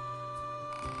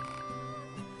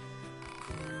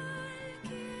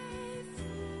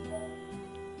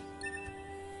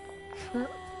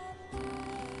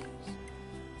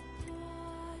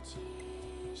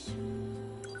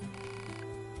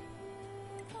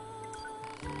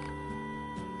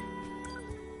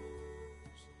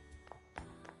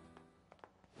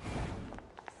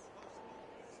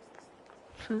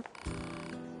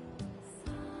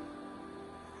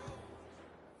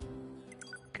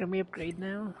 Can we upgrade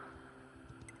now?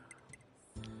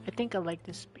 I think I like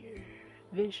this spear.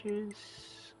 Vicious.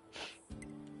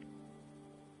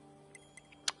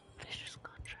 Vicious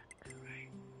contract,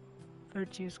 right?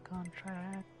 Virtuous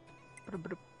contract.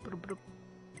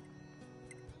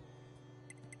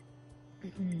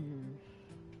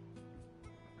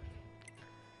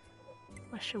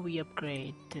 What should we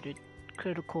upgrade? To the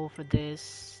critical for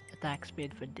this, attack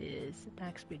speed for this,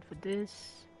 attack speed for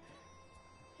this,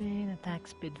 and attack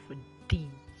speed for these.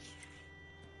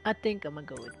 I think I'm gonna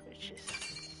go with Vicious.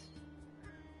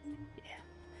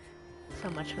 So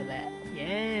much for that.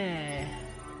 Yeah.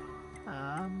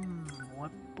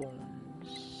 Weapons.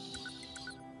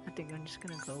 I think I'm just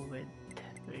gonna go with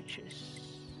riches.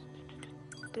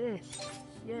 This.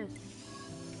 Yes.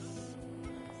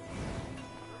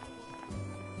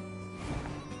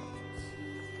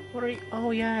 What are you?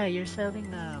 Oh yeah, you're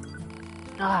selling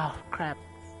Oh crap.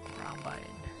 Wrong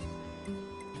button.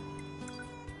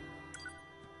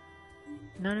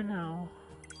 No.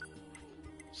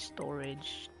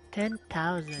 Storage.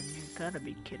 10,000. You gotta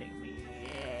be kidding me.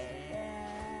 Yeah.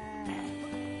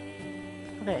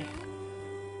 Okay.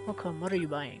 Welcome. What are you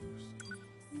buying?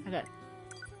 I got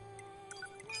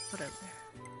whatever.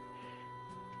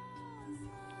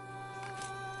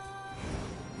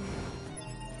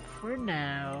 For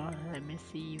now, let me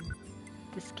see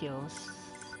the skills.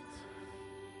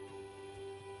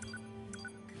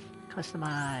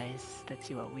 Customize. Let's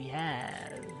see what we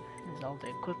have. There's all the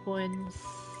equipped ones.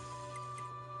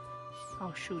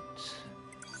 Oh shoot.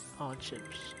 All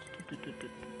chips.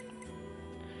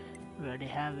 We already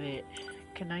have it.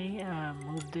 Can I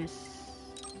move this?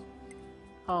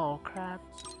 Oh crap.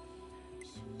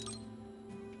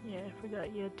 Yeah, I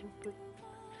forgot you had to put.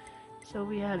 So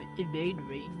we have evade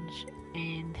range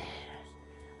and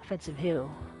offensive heal.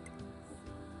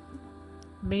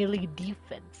 Melee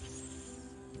defense.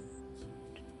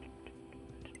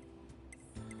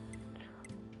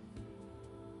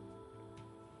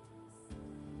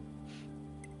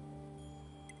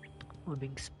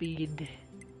 Moving speed.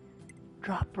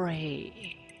 Drop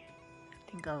rate.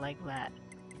 I think I like that.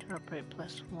 Drop rate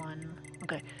 +1.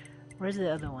 Okay, where's the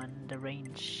other one? The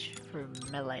range for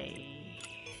melee.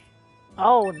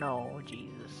 Oh no,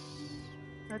 Jesus.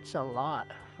 That's a lot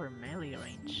for melee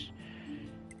range.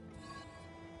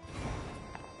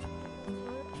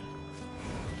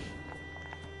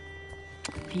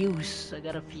 Fuse. I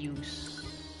got a fuse.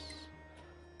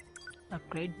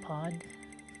 Upgrade pod.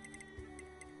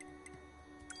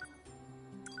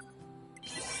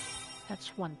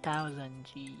 That's 1,000,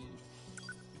 jeez.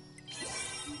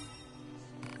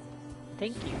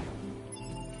 Thank you.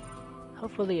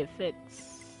 Hopefully it fits.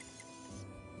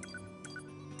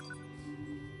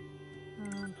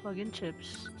 Plug-in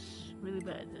chips. It's really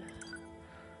bad.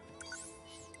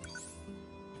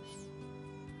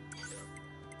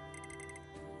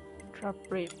 Drop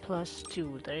rate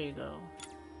 +2. There you go.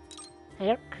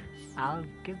 Heck, I'll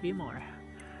give you more.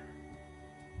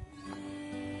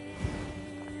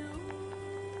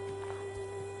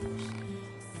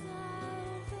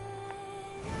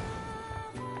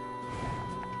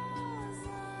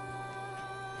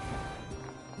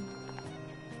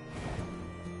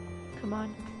 Come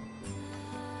on.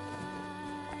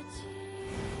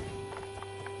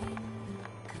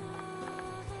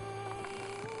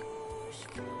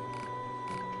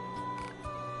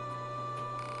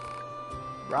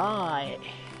 Right.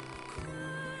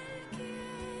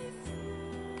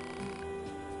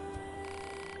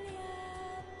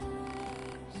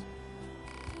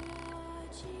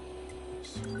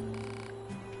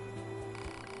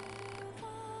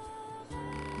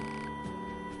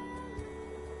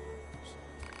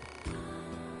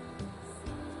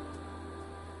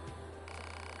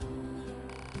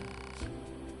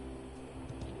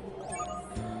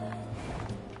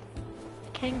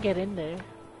 Can't get in there.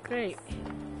 Great.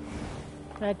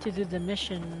 I had to do the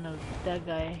mission of that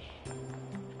guy.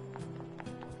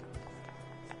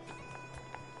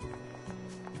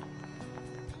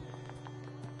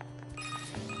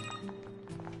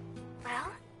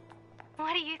 Well,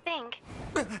 what do you think?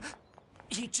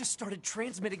 He just started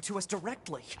transmitting to us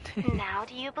directly. Now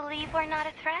do you believe we're not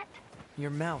a threat?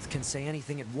 Your mouth can say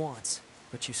anything it wants,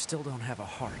 but you still don't have a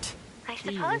heart. I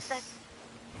suppose Jesus. that's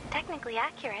technically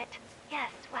accurate.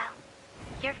 Yes, well,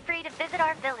 you're free to visit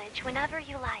our village whenever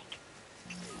you like.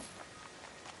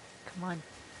 Come on,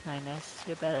 9S,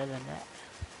 you're better than that.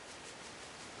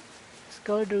 Let's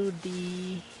go to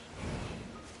the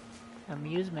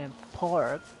amusement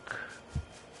park.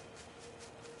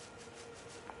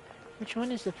 Which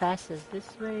one is the fastest? This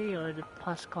way or the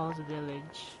Pascal's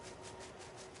village?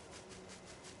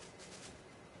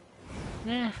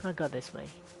 Nah, I'll go this way.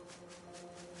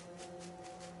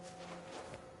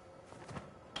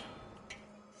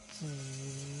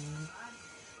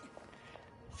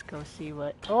 Let's go see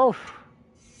what. Oh!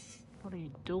 What are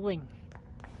you doing?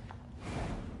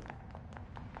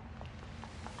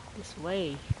 This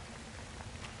way.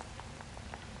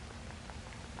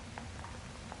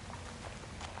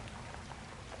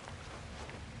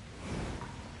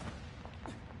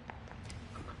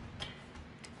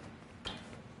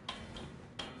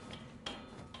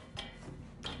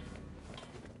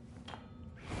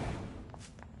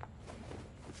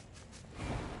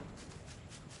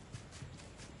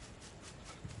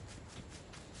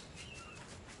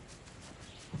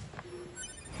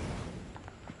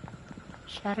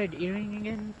 Shattered earring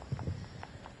again?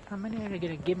 How many are they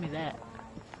gonna give me that?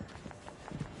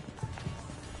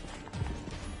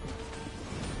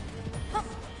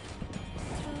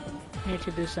 Here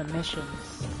to do some missions.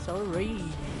 Sorry.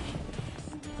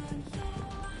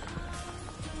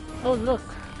 Oh look.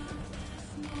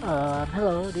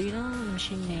 Hello. Do you know a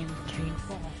machine named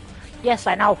Dreamfall? Yes,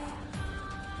 I know.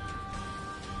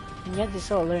 And yet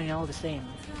they're all learning all the same.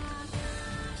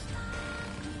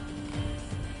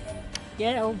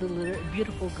 Yeah, all the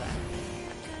beautiful guy.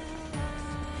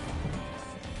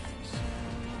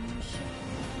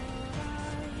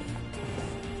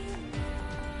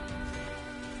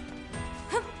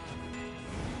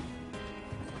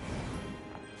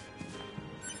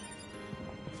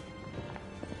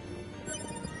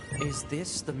 Is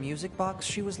this the music box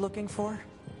she was looking for?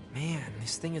 Man,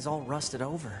 this thing is all rusted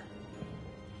over.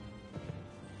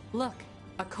 Look,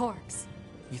 a corpse.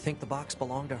 You think the box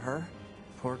belonged to her?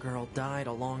 Poor girl died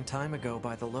a long time ago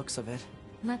by the looks of it.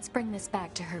 Let's bring this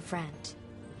back to her friend.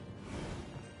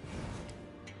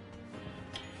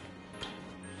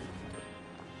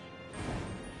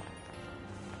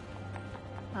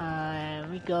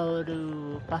 We go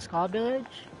to Pascal Village?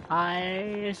 I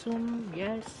assume,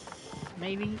 yes,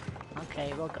 maybe?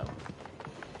 Okay, we'll go.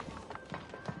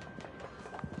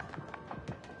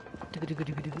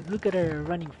 Look at her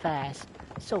running fast.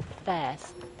 So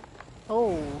fast.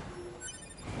 Oh.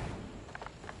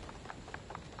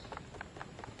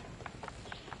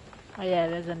 Oh yeah,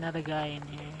 there's another guy in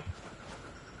here.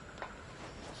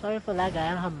 Sorry for that guy,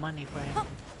 I don't have money for him.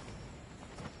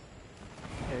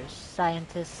 There's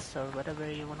scientists or whatever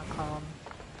you want to call them.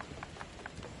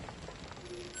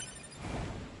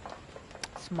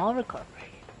 Small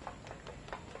recovery.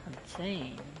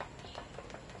 Insane.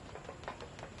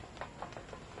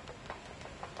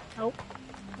 Oh.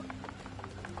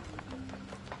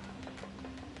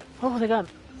 Oh, they got...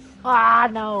 Ah,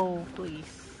 no,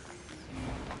 please.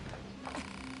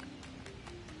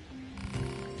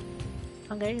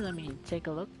 Okay, let me take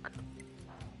a look.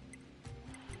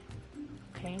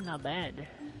 Okay, not bad.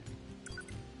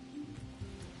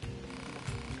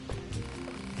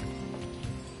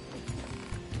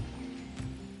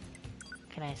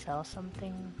 Can I sell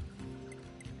something?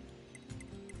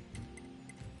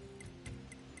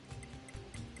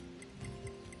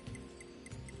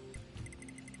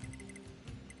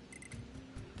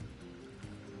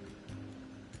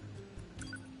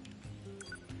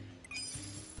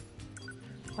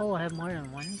 Oh, I have more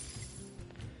than one.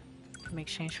 In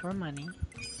exchange for money.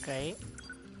 Great.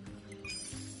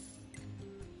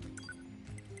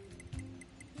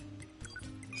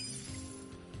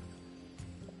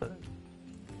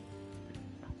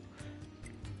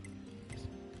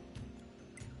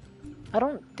 I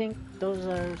don't think those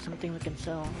are something we can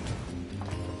sell.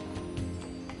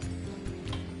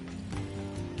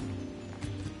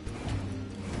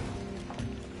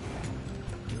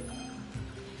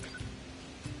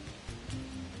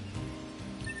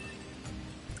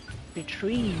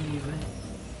 Retrieve.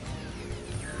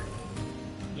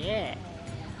 Yeah.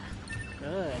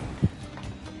 Good.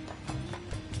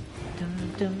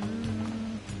 Dun,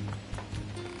 dun.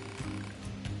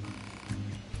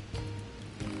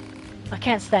 I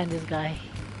can't stand this guy.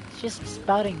 He's just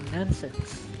spouting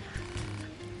nonsense.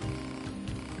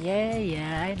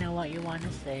 Yeah, I know what you want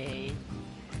to say.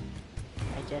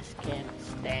 I just can't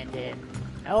stand it.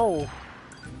 Oh!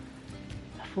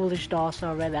 A foolish doll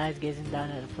saw red eyes gazing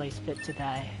down at a place fit to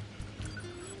die.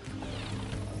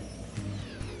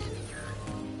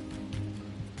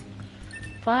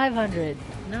 $500!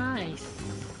 Nice!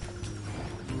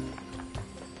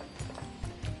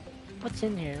 What's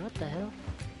in here? What the hell?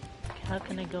 How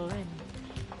can I go in?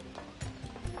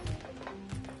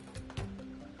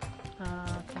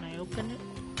 Can I open it?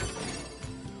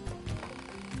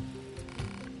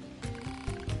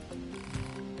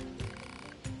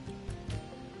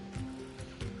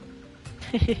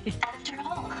 After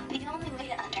all, the only way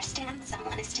to understand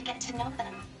someone is to get to know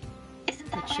them. Isn't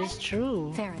that Which right? is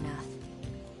true. Fair enough.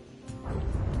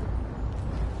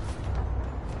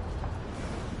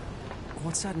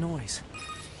 What's that noise?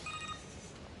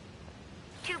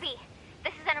 2B,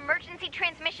 this is an emergency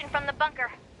transmission from the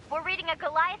bunker. We're reading a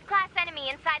Goliath-class enemy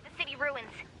inside the city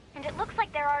ruins. And it looks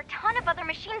like there are a ton of other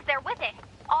machines there with it.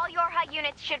 All Yorha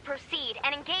units should proceed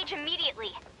and engage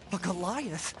immediately. A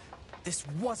Goliath? This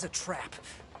was a trap.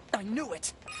 I knew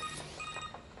it.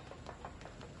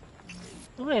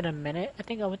 Wait a minute, I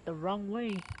think I went the wrong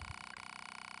way.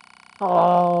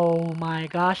 Oh my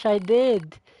gosh, I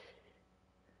did!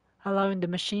 Allowing the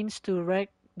machines to wreak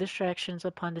distractions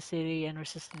upon the city and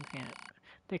resistance camp.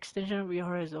 The extension of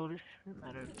Yorha is only a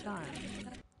matter of time.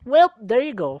 Well, there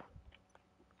you go.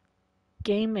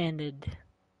 Game ended.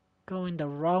 Going the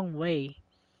wrong way.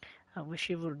 I wish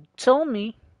you would have told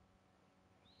me.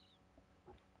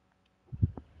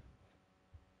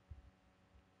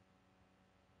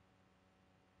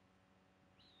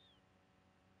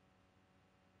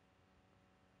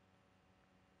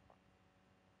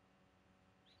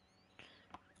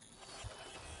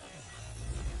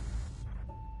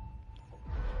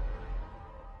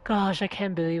 Gosh, I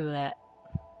can't believe that.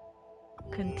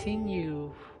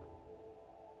 Continue.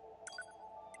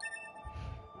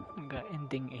 I got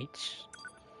ending H.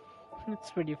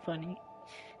 That's pretty funny.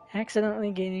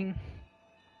 Accidentally getting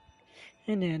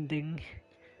an ending.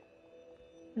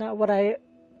 Not what I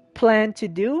planned to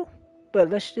do, but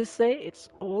let's just say it's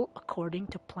all according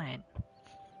to plan.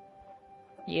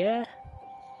 Yeah,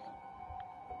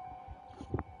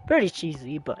 pretty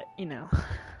cheesy, but you know.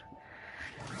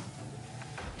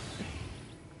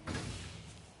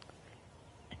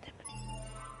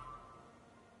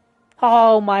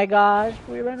 Oh my gosh,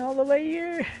 we ran all the way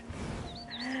here.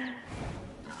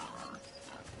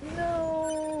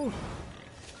 No.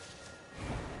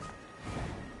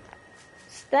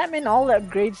 Does that mean all the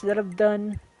upgrades that I've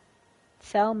done?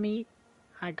 Tell me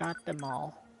I got them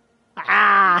all.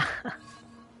 Ah!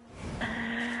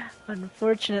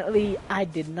 Unfortunately, I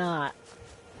did not.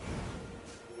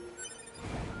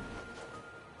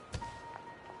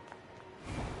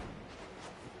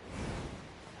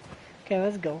 Okay,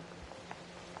 let's go.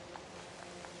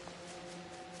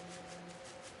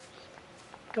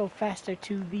 Go faster,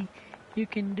 2V. You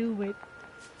can do it.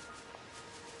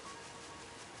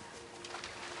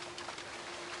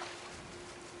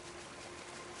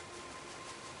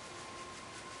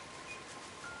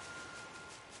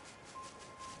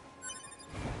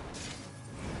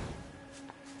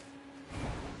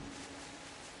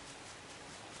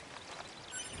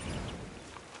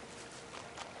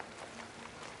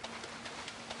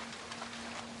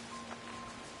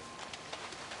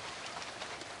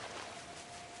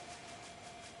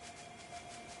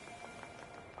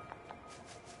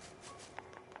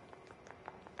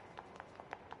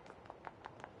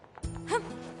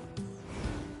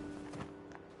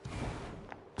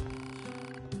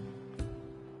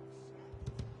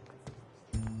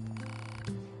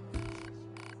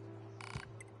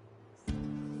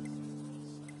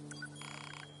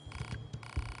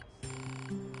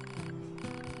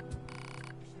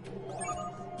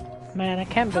 Man, I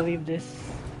can't believe this.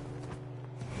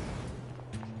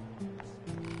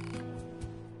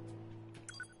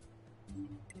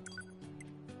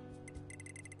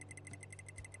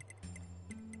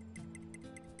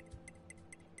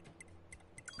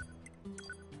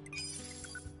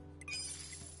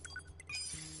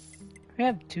 We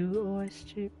have 2 OS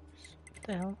chips. What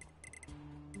the hell?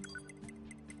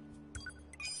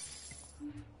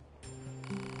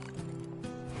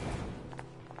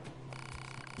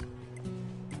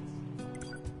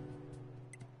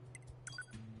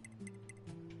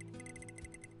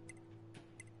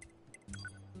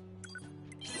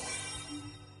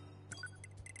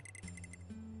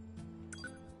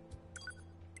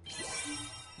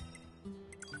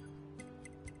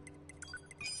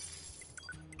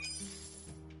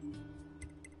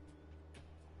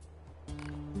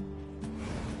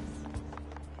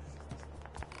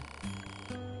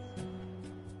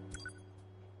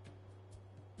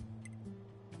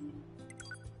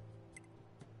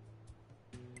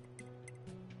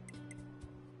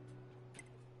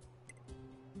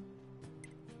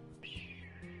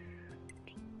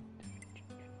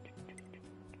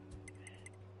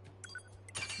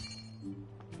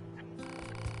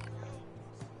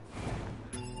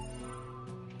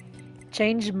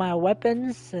 Change my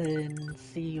weapons and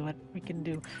see what we can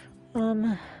do.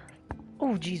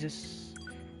 Oh Jesus.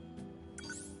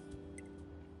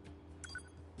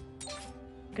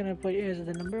 Gonna put it as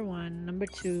the number 1. Number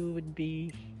 2 would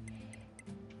be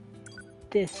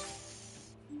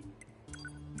this.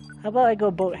 How about I go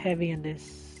boat heavy on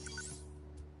this?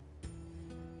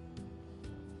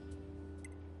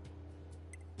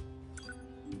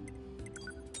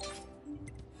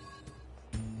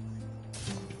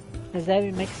 Does that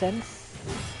even make sense?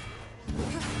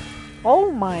 Oh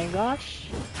my gosh.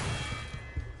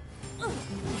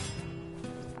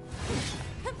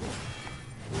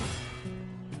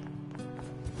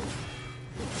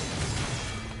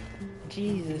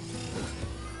 Jesus.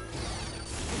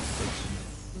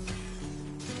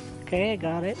 Okay, I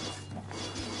got it.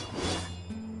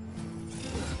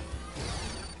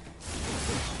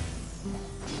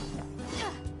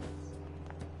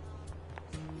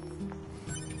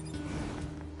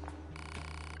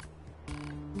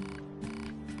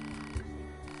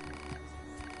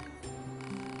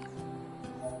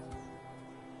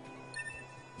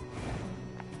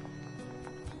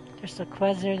 There's a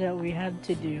quest there that we have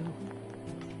to do.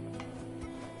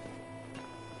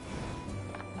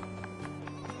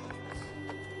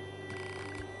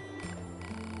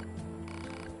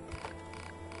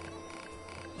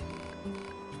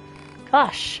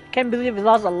 Gosh, I can't believe we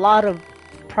lost a lot of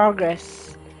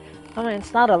progress. I mean,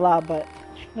 it's not a lot, but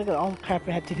look at all the crap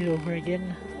we had to do over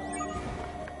again.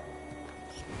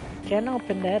 Can't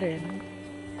open that in.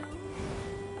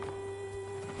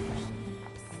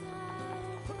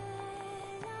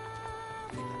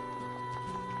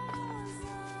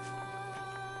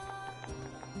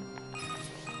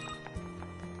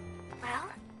 Well,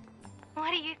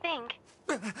 what do you think?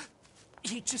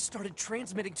 He just started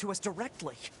transmitting to us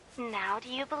directly. Now do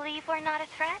you believe we're not a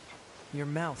threat? Your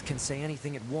mouth can say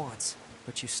anything it wants,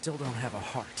 but you still don't have a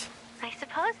heart. I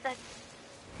suppose that's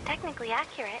technically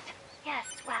accurate. Yes,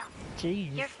 well,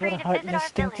 Jeez, you're what free a to visit our heartless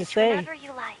thing to village say. whenever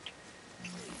you like.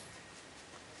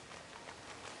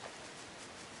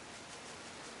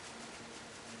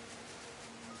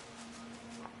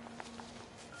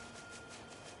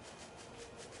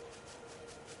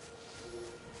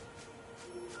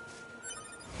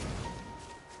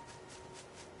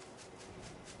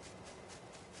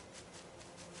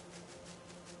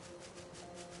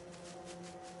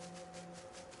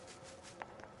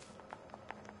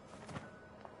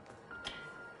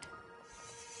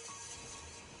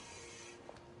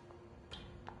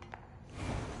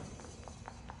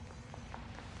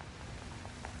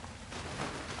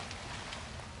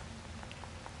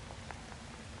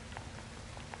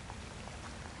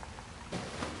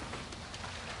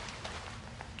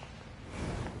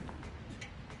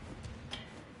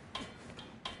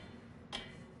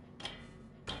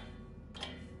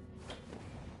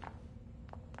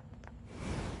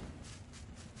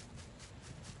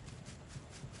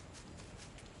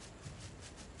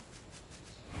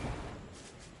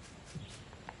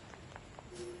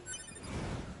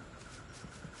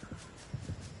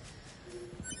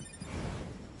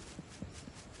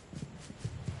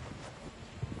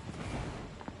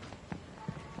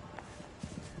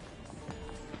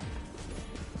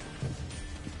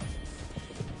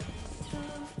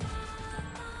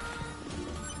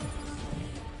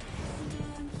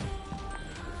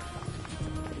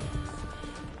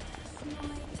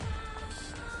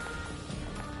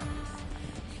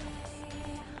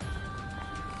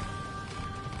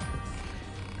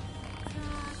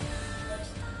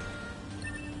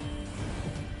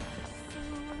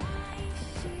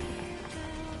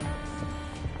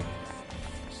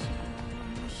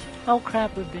 Oh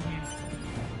crap, we've been here.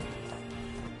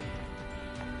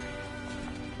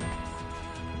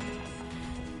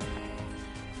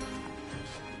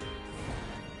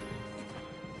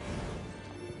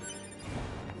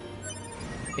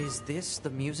 Is this the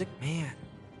music? Man,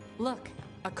 Look,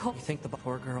 a you think the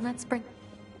poor girl... Let's bring...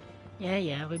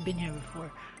 Yeah, we've been here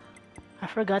before. I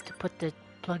forgot to put the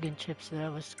plug-in chips that I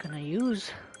was gonna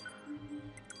use.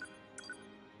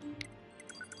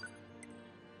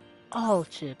 All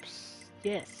chips,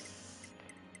 yes.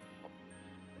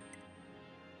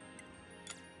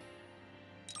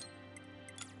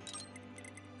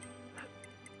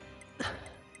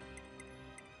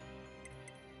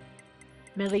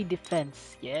 Melee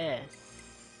defense, yes.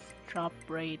 Drop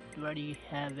rate, where do you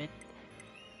have it?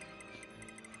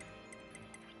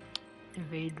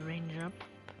 Evade range up.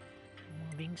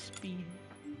 Moving speed.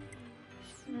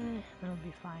 That'll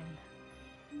be fine.